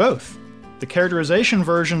can be both. The characterization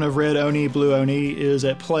version of Red Oni, Blue Oni is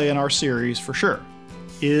at play in our series for sure.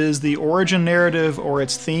 Is the origin narrative or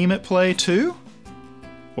its theme at play too?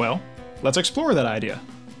 Well, let's explore that idea.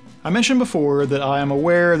 I mentioned before that I am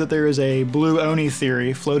aware that there is a Blue Oni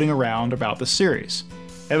theory floating around about this series.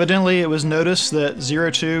 Evidently, it was noticed that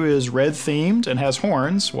Zero Two is red-themed and has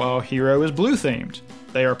horns, while Hiro is blue-themed.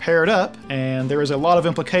 They are paired up, and there is a lot of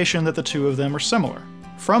implication that the two of them are similar.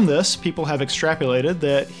 From this, people have extrapolated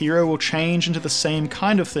that Hiro will change into the same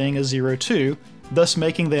kind of thing as Zero Two, thus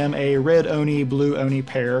making them a Red Oni, Blue Oni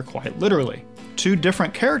pair quite literally. Two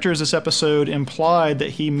different characters this episode implied that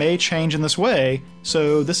he may change in this way,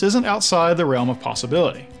 so this isn't outside the realm of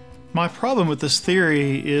possibility. My problem with this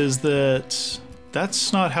theory is that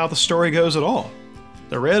that's not how the story goes at all.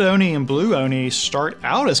 The Red Oni and Blue Oni start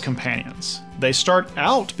out as companions. They start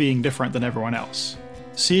out being different than everyone else.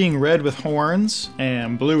 Seeing red with horns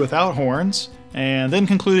and blue without horns, and then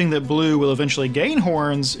concluding that blue will eventually gain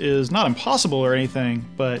horns is not impossible or anything,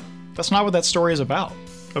 but that's not what that story is about.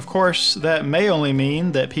 Of course, that may only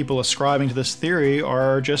mean that people ascribing to this theory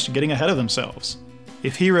are just getting ahead of themselves.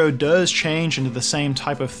 If Hiro does change into the same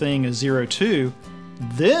type of thing as Zero Two,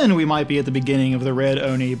 then we might be at the beginning of the Red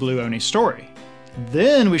Oni, Blue Oni story.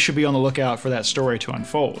 Then we should be on the lookout for that story to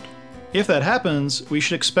unfold. If that happens, we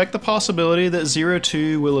should expect the possibility that Zero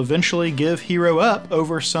Two will eventually give Hiro up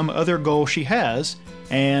over some other goal she has,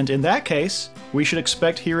 and in that case, we should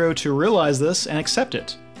expect Hiro to realize this and accept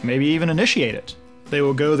it, maybe even initiate it. They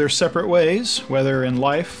will go their separate ways, whether in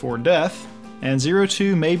life or death, and Zero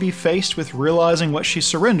Two may be faced with realizing what she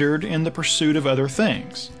surrendered in the pursuit of other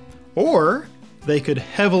things. Or they could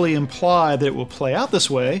heavily imply that it will play out this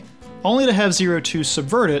way, only to have Zero Two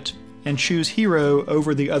subvert it and choose Hiro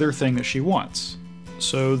over the other thing that she wants.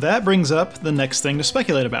 So that brings up the next thing to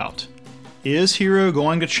speculate about. Is Hiro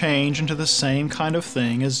going to change into the same kind of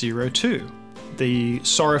thing as Zero Two? The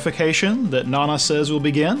sarification that Nana says will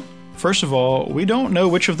begin? First of all, we don't know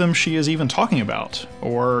which of them she is even talking about,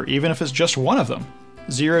 or even if it's just one of them.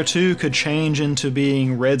 Zero Two could change into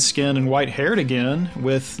being red-skinned and white-haired again,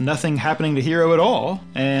 with nothing happening to Hiro at all,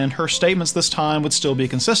 and her statements this time would still be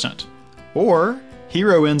consistent. Or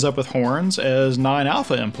Hiro ends up with horns, as 9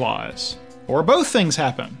 Alpha implies. Or both things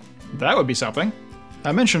happen. That would be something.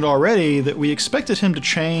 I mentioned already that we expected him to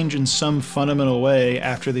change in some fundamental way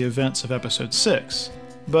after the events of Episode 6.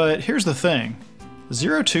 But here's the thing.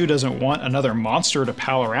 Zero Two doesn't want another monster to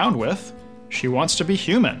pal around with. She wants to be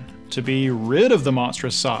human, to be rid of the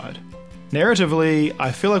monstrous side. Narratively,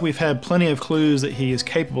 I feel like we've had plenty of clues that he is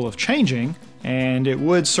capable of changing, and it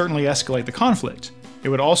would certainly escalate the conflict. It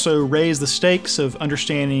would also raise the stakes of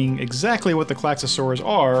understanding exactly what the Klaxosaurs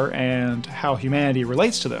are and how humanity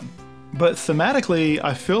relates to them. But thematically,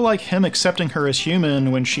 I feel like him accepting her as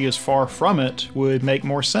human when she is far from it would make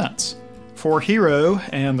more sense. For Hiro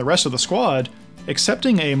and the rest of the squad,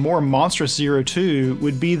 accepting a more monstrous Zero Two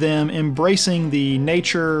would be them embracing the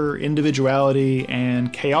nature, individuality,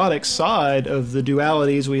 and chaotic side of the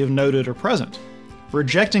dualities we have noted are present.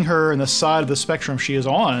 Rejecting her and the side of the spectrum she is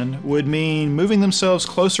on would mean moving themselves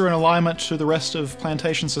closer in alignment to the rest of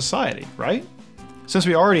Plantation society, right? Since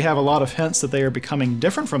we already have a lot of hints that they are becoming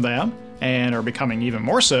different from them, and are becoming even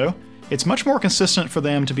more so, it's much more consistent for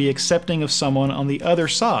them to be accepting of someone on the other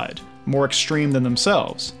side, more extreme than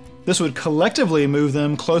themselves. This would collectively move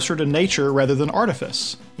them closer to nature rather than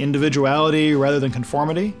artifice, individuality rather than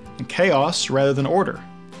conformity, and chaos rather than order.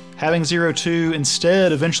 Having Zero Two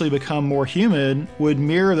instead eventually become more human would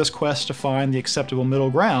mirror this quest to find the acceptable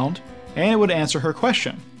middle ground, and it would answer her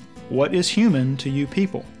question: what is human to you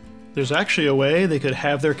people? There's actually a way they could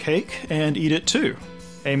have their cake and eat it too.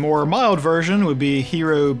 A more mild version would be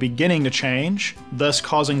Hiro beginning to change, thus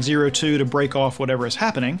causing Zero Two to break off whatever is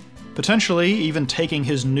happening, potentially even taking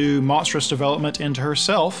his new monstrous development into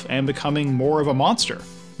herself and becoming more of a monster,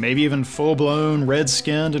 maybe even full-blown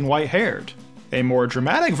red-skinned and white-haired. A more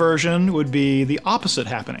dramatic version would be the opposite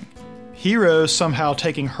happening. Hiro somehow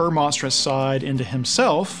taking her monstrous side into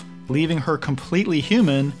himself, leaving her completely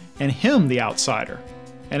human and him the outsider.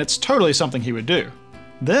 And it's totally something he would do.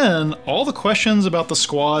 Then, all the questions about the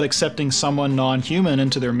squad accepting someone non-human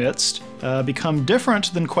into their midst become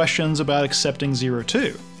different than questions about accepting Zero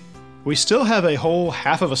Two. We still have a whole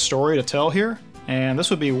half of a story to tell here, and this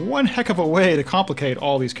would be one heck of a way to complicate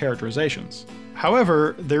all these characterizations.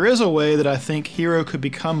 However, there is a way that I think Hiro could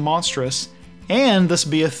become monstrous, and this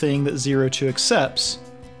be a thing that Zero Two accepts,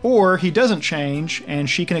 or he doesn't change and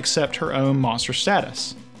she can accept her own monster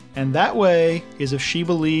status. And that way is if she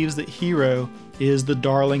believes that Hiro is the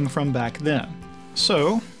darling from back then.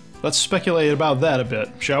 So, let's speculate about that a bit,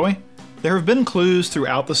 shall we? There have been clues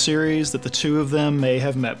throughout the series that the two of them may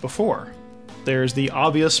have met before. There's the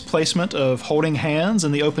obvious placement of holding hands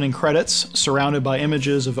in the opening credits, surrounded by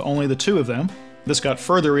images of only the two of them. This got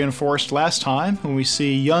further reinforced last time when we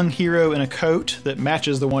see young Hiro in a coat that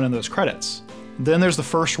matches the one in those credits. Then there's the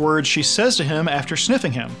first words she says to him after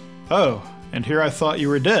sniffing him. "Oh, and here I thought you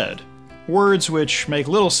were dead." Words which make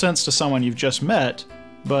little sense to someone you've just met,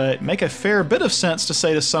 but make a fair bit of sense to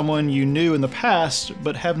say to someone you knew in the past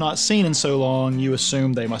but have not seen in so long you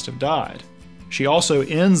assume they must have died. She also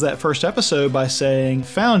ends that first episode by saying,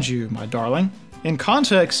 "Found you, my darling." In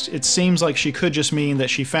context, it seems like she could just mean that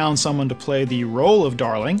she found someone to play the role of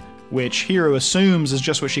darling, which Hiro assumes is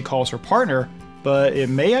just what she calls her partner, but it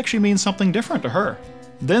may actually mean something different to her.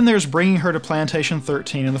 Then there's bringing her to Plantation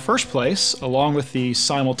 13 in the first place, along with the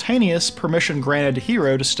simultaneous permission granted to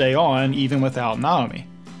Hiro to stay on even without Naomi.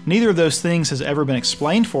 Neither of those things has ever been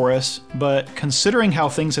explained for us, but considering how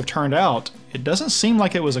things have turned out, it doesn't seem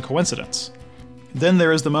like it was a coincidence. Then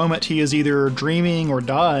there is the moment he is either dreaming or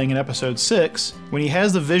dying in episode 6, when he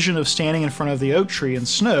has the vision of standing in front of the oak tree in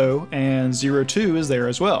snow, and Zero Two is there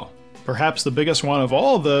as well. Perhaps the biggest one of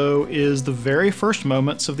all, though, is the very first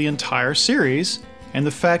moments of the entire series, and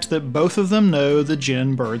the fact that both of them know the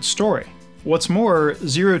Jin Bird story. What's more,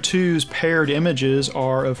 Zero Two's paired images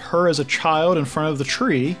are of her as a child in front of the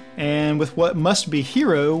tree, and with what must be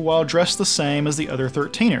Hiro while dressed the same as the other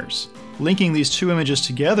 13ers. Linking these two images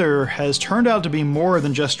together has turned out to be more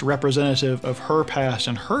than just representative of her past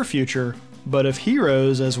and her future, but of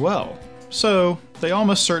Hiro's as well. So, they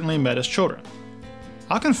almost certainly met as children.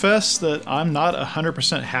 I'll confess that I'm not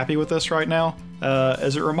 100% happy with this right now,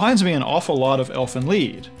 as it reminds me an awful lot of Elfen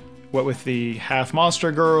Lied, What with the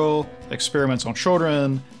half-monster girl, experiments on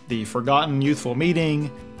children, the forgotten youthful meeting,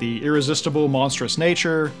 the irresistible monstrous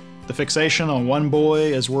nature, the fixation on one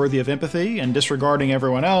boy as worthy of empathy and disregarding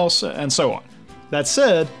everyone else, and so on. That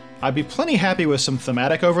said, I'd be plenty happy with some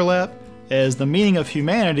thematic overlap, as the meaning of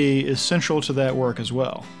humanity is central to that work as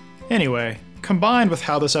well. Anyway, combined with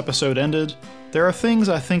how this episode ended, there are things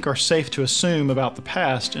I think are safe to assume about the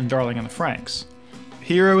past in Darling in the Franxx.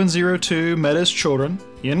 Hiro and Zero Two met as children,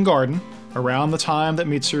 in Garden, around the time that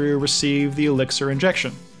Mitsuru received the elixir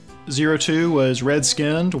injection. Zero Two was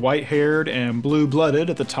red-skinned, white-haired, and blue-blooded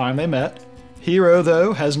at the time they met. Hiro,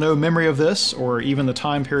 though, has no memory of this, or even the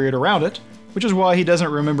time period around it, which is why he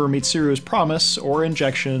doesn't remember Mitsuru's promise or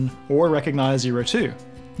injection or recognize Zero Two.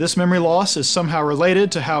 This memory loss is somehow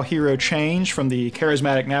related to how Hiro changed from the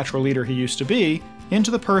charismatic natural leader he used to be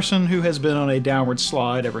into the person who has been on a downward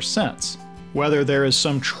slide ever since. Whether there is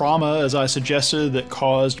some trauma, as I suggested, that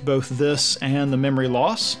caused both this and the memory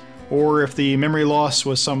loss, or if the memory loss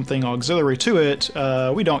was something auxiliary to it,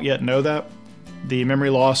 we don't yet know that. The memory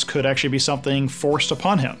loss could actually be something forced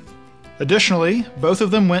upon him. Additionally, both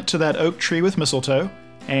of them went to that oak tree with mistletoe,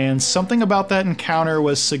 and something about that encounter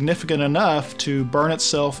was significant enough to burn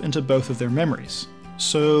itself into both of their memories.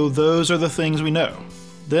 So those are the things we know.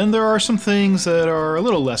 Then there are some things that are a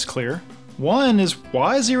little less clear. One is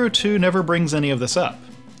why Zero Two never brings any of this up.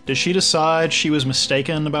 Did she decide she was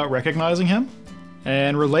mistaken about recognizing him?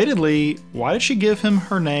 And relatedly, why did she give him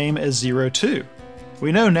her name as Zero Two?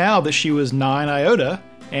 We know now that she was 9 Iota,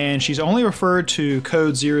 and she's only referred to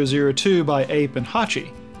Code 002 by Ape and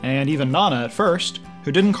Hachi, and even Nana at first,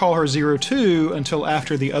 who didn't call her Zero Two until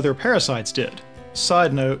after the other parasites did.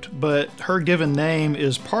 Side note, but her given name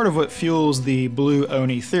is part of what fuels the Blue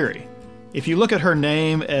Oni theory. If you look at her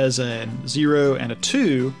name as a 0 and a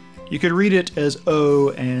 2, you could read it as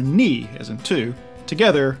O and Ni, as in 2,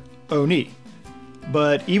 together, Oni.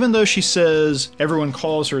 But even though she says everyone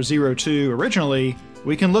calls her Zero Two originally,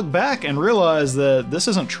 we can look back and realize that this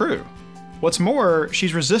isn't true. What's more,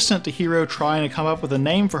 she's resistant to Hiro trying to come up with a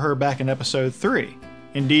name for her back in episode 3.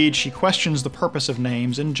 Indeed, she questions the purpose of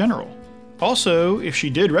names in general. Also, if she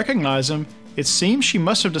did recognize him, it seems she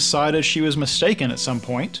must have decided she was mistaken at some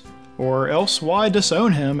point, or else why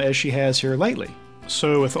disown him as she has here lately?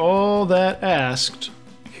 So with all that asked,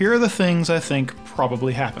 here are the things I think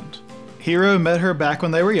probably happened. Hiro met her back when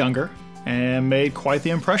they were younger, and made quite the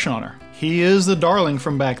impression on her. He is the darling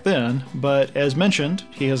from back then, but as mentioned,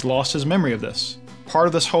 he has lost his memory of this. Part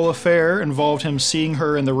of this whole affair involved him seeing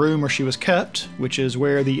her in the room where she was kept, which is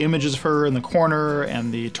where the images of her in the corner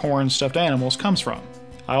and the torn stuffed animals comes from.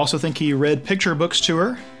 I also think he read picture books to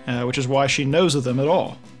her, which is why she knows of them at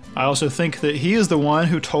all. I also think that he is the one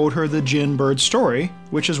who told her the Jin bird story,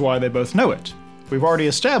 which is why they both know it. We've already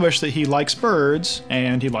established that he likes birds,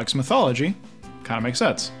 and he likes mythology. Kinda makes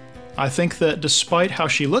sense. I think that despite how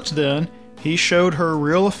she looked then, he showed her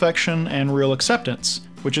real affection and real acceptance,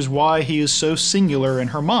 which is why he is so singular in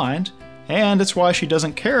her mind, and it's why she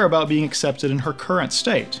doesn't care about being accepted in her current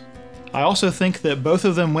state. I also think that both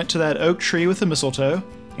of them went to that oak tree with the mistletoe,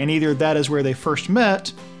 and either that is where they first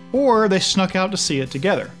met, or they snuck out to see it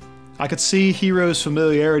together. I could see Hiro's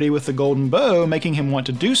familiarity with the golden bow making him want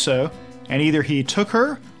to do so, and either he took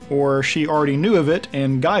her, or she already knew of it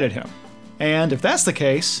and guided him. And if that's the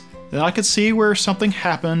case, then I could see where something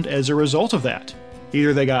happened as a result of that.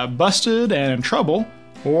 Either they got busted and in trouble,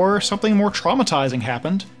 or something more traumatizing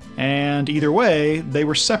happened, and either way, they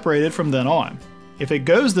were separated from then on. If it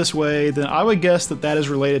goes this way, then I would guess that that is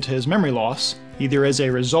related to his memory loss, either as a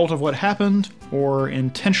result of what happened, or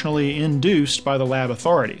intentionally induced by the lab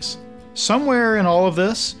authorities. Somewhere in all of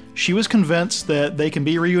this, she was convinced that they can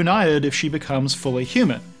be reunited if she becomes fully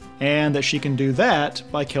human, and that she can do that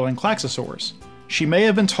by killing Klaxosaurs. She may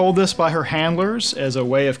have been told this by her handlers as a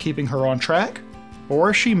way of keeping her on track,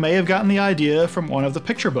 or she may have gotten the idea from one of the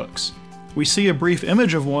picture books. We see a brief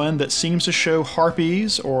image of one that seems to show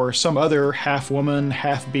harpies or some other half-woman,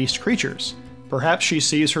 half-beast creatures. Perhaps she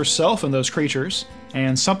sees herself in those creatures,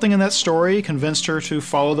 and something in that story convinced her to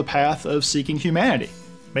follow the path of seeking humanity.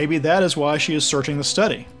 Maybe that is why she is searching the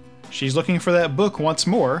study. She's looking for that book once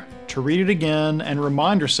more, to read it again and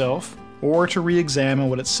remind herself, or to re-examine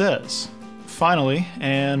what it says. Finally,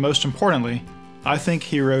 and most importantly, I think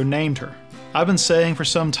Hiro named her. I've been saying for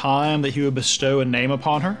some time that he would bestow a name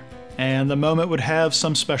upon her, and the moment would have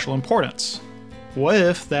some special importance. What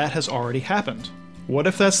if that has already happened? What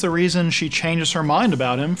if that's the reason she changes her mind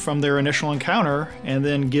about him from their initial encounter and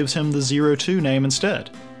then gives him the 02 name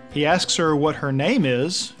instead? He asks her what her name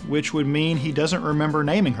is, which would mean he doesn't remember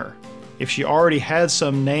naming her. If she already had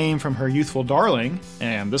some name from her youthful darling,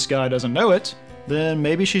 and this guy doesn't know it, then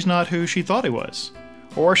maybe she's not who she thought he was.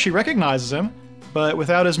 Or she recognizes him, but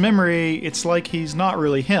without his memory, it's like he's not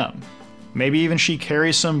really him. Maybe even she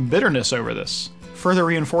carries some bitterness over this, further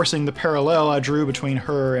reinforcing the parallel I drew between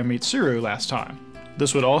her and Mitsuru last time.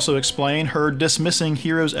 This would also explain her dismissing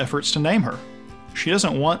Hiro's efforts to name her. She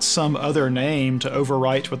doesn't want some other name to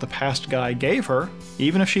overwrite what the past guy gave her,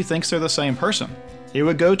 even if she thinks they're the same person. It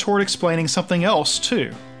would go toward explaining something else,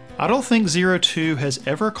 too. I don't think Zero Two has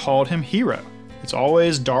ever called him Hiro. It's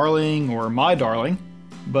always darling or my darling,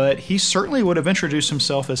 but he certainly would have introduced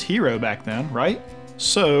himself as Hiro back then, right?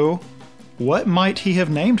 So, what might he have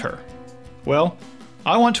named her? Well,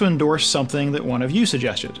 I want to endorse something that one of you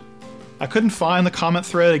suggested. I couldn't find the comment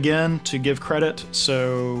thread again to give credit,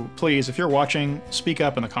 so please, if you're watching, speak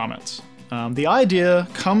up in the comments. The idea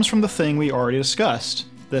comes from the thing we already discussed,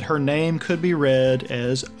 that her name could be read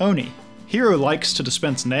as Oni. Hiro likes to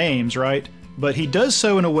dispense names, right? But he does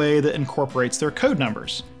so in a way that incorporates their code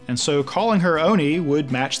numbers, and so calling her Oni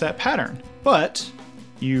would match that pattern. But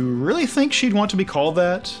you really think she'd want to be called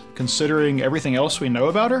that, considering everything else we know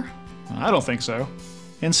about her? I don't think so.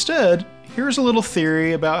 Instead, here's a little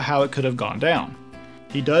theory about how it could have gone down.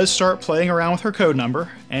 He does start playing around with her code number,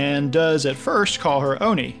 and does at first call her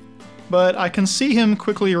Oni, but I can see him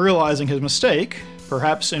quickly realizing his mistake,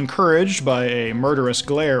 perhaps encouraged by a murderous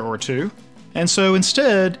glare or two, and so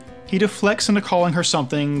instead, he deflects into calling her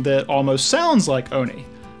something that almost sounds like Oni,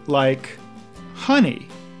 like honey.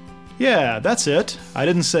 Yeah, that's it. I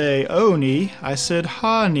didn't say Oni, I said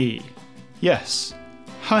honey. Yes,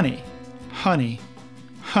 honey, honey,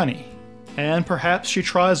 honey. And perhaps she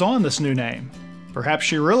tries on this new name. Perhaps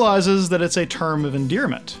she realizes that it's a term of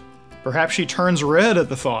endearment. Perhaps she turns red at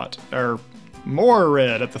the thought, or more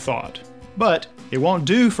red at the thought. But it won't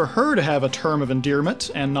do for her to have a term of endearment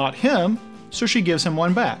and not him, so she gives him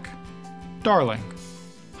one back. Darling.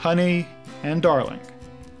 Honey and darling.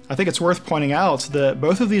 I think it's worth pointing out that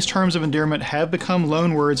both of these terms of endearment have become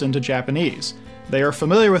loanwords into Japanese. They are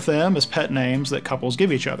familiar with them as pet names that couples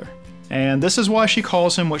give each other. And this is why she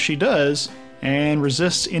calls him what she does, and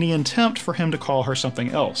resists any attempt for him to call her something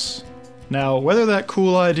else. Now, whether that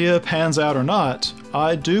cool idea pans out or not,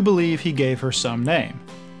 I do believe he gave her some name.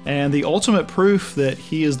 And the ultimate proof that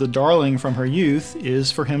he is the darling from her youth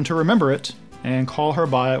is for him to remember it and call her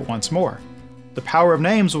by it once more. The power of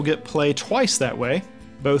names will get play twice that way,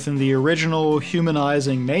 both in the original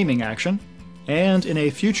humanizing naming action, and in a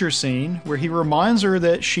future scene where he reminds her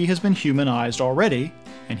that she has been humanized already,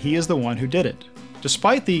 and he is the one who did it.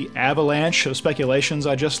 Despite the avalanche of speculations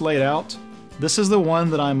I just laid out, this is the one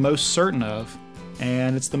that I'm most certain of,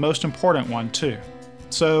 and it's the most important one too.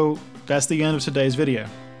 So that's the end of today's video.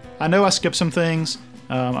 I know I skipped some things.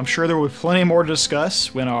 I'm sure there will be plenty more to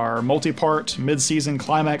discuss when our multi-part mid-season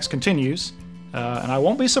climax continues, and I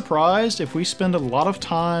won't be surprised if we spend a lot of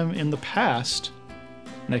time in the past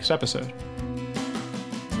next episode.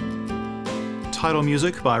 Title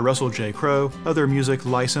music by Russell J. Crowe, other music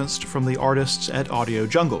licensed from the artists at Audio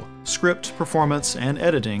Jungle. Script, performance, and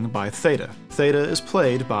editing by Theta. Theta is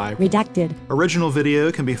played by Redacted. Original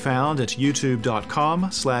video can be found at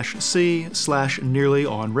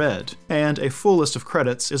youtube.com/c/nearlyonred, and a full list of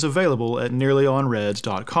credits is available at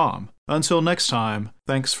nearlyonred.com. Until next time,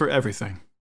 thanks for everything.